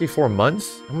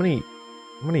 months. How many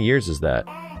years is that?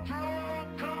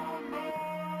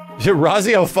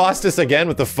 Razio Faustus again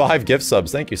with the 5 gift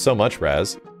subs. Thank you so much,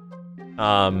 Raz.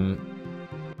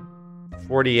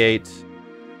 48.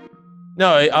 No,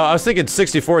 I was thinking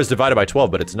 64 is divided by 12,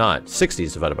 but it's not. 60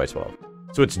 is divided by 12.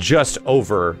 So it's just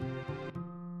over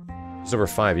Just over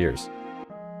 5 years.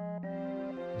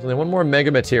 There's only one more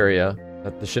Mega Materia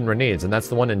that the Shinra needs, and that's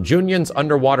the one in Junyon's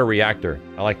underwater reactor.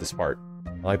 I like this part.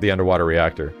 I like the underwater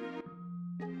reactor.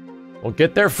 We'll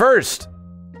get there first!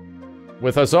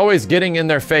 With us always getting in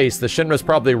their face, the Shinra's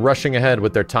probably rushing ahead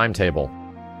with their timetable.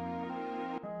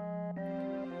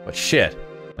 But shit.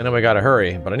 I know we gotta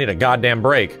hurry, but I need a goddamn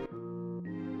break.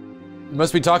 You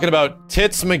must be talking about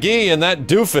Tits McGee and that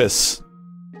doofus.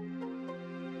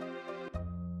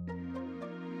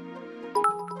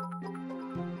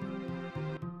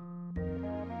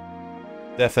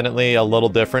 Definitely a little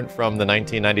different from the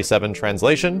 1997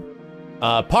 translation.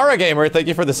 Paragamer, thank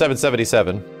you for the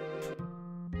 777.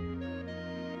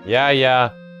 Yeah.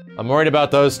 I'm worried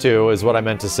about those two, is what I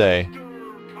meant to say.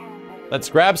 Let's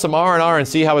grab some R&R and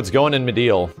see how it's going in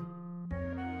Medial.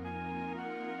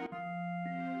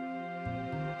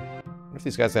 What if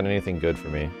these guys got anything good for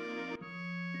me?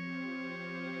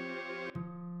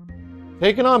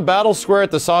 Taking on Battle Square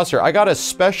at the Saucer. I got a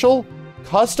special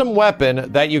custom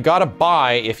weapon that you gotta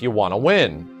buy if you want to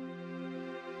win.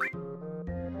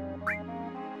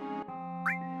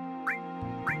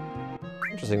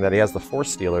 Interesting that he has the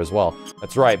Force Stealer as well.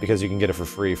 That's right, because you can get it for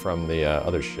free from the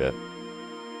other shit.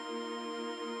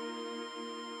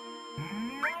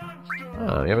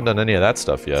 Oh, we haven't done any of that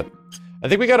stuff yet. I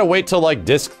think we gotta wait till like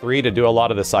Disc 3 to do a lot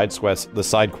of the side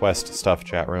quest stuff,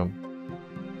 chat room.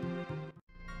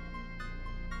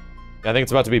 I think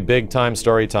it's about to be big time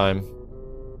story time.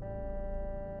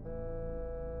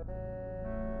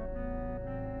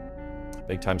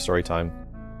 Big time story time.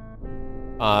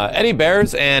 Eddie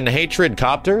Bears and Hatred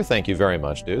Copter, thank you very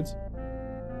much, dudes.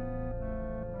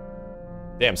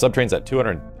 Damn, Subtrain's at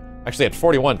 200. Actually, at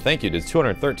 41, thank you, dudes.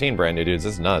 213 brand new dudes,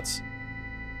 this is nuts.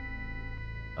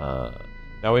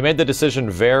 Now, we made the decision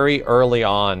very early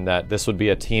on that this would be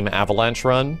a Team Avalanche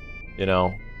run, you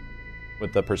know,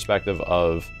 with the perspective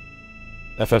of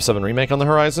FF7 Remake on the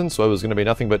horizon, so it was going to be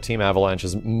nothing but Team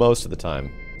Avalanches most of the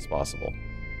time as possible.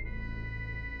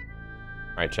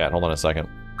 Alright, chat, hold on a second.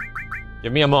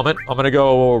 Give me a moment. I'm gonna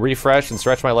go refresh and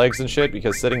stretch my legs and shit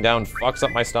because sitting down fucks up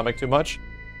my stomach too much.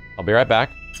 I'll be right back.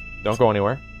 Don't go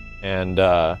anywhere. And,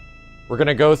 we're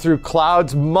gonna go through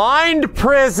Cloud's Mind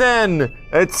Prison!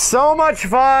 It's so much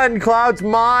fun! Cloud's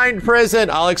Mind Prison!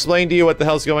 I'll explain to you what the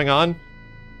hell's going on.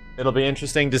 It'll be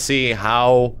interesting to see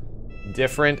how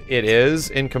different it is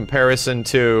in comparison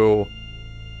to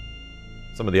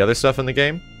some of the other stuff in the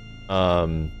game.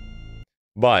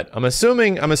 But I'm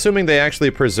assuming they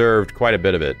actually preserved quite a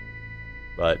bit of it.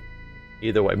 But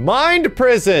either way, Mind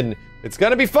Prison! It's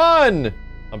gonna be fun!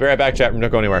 I'll be right back, chat room.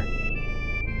 Don't go anywhere.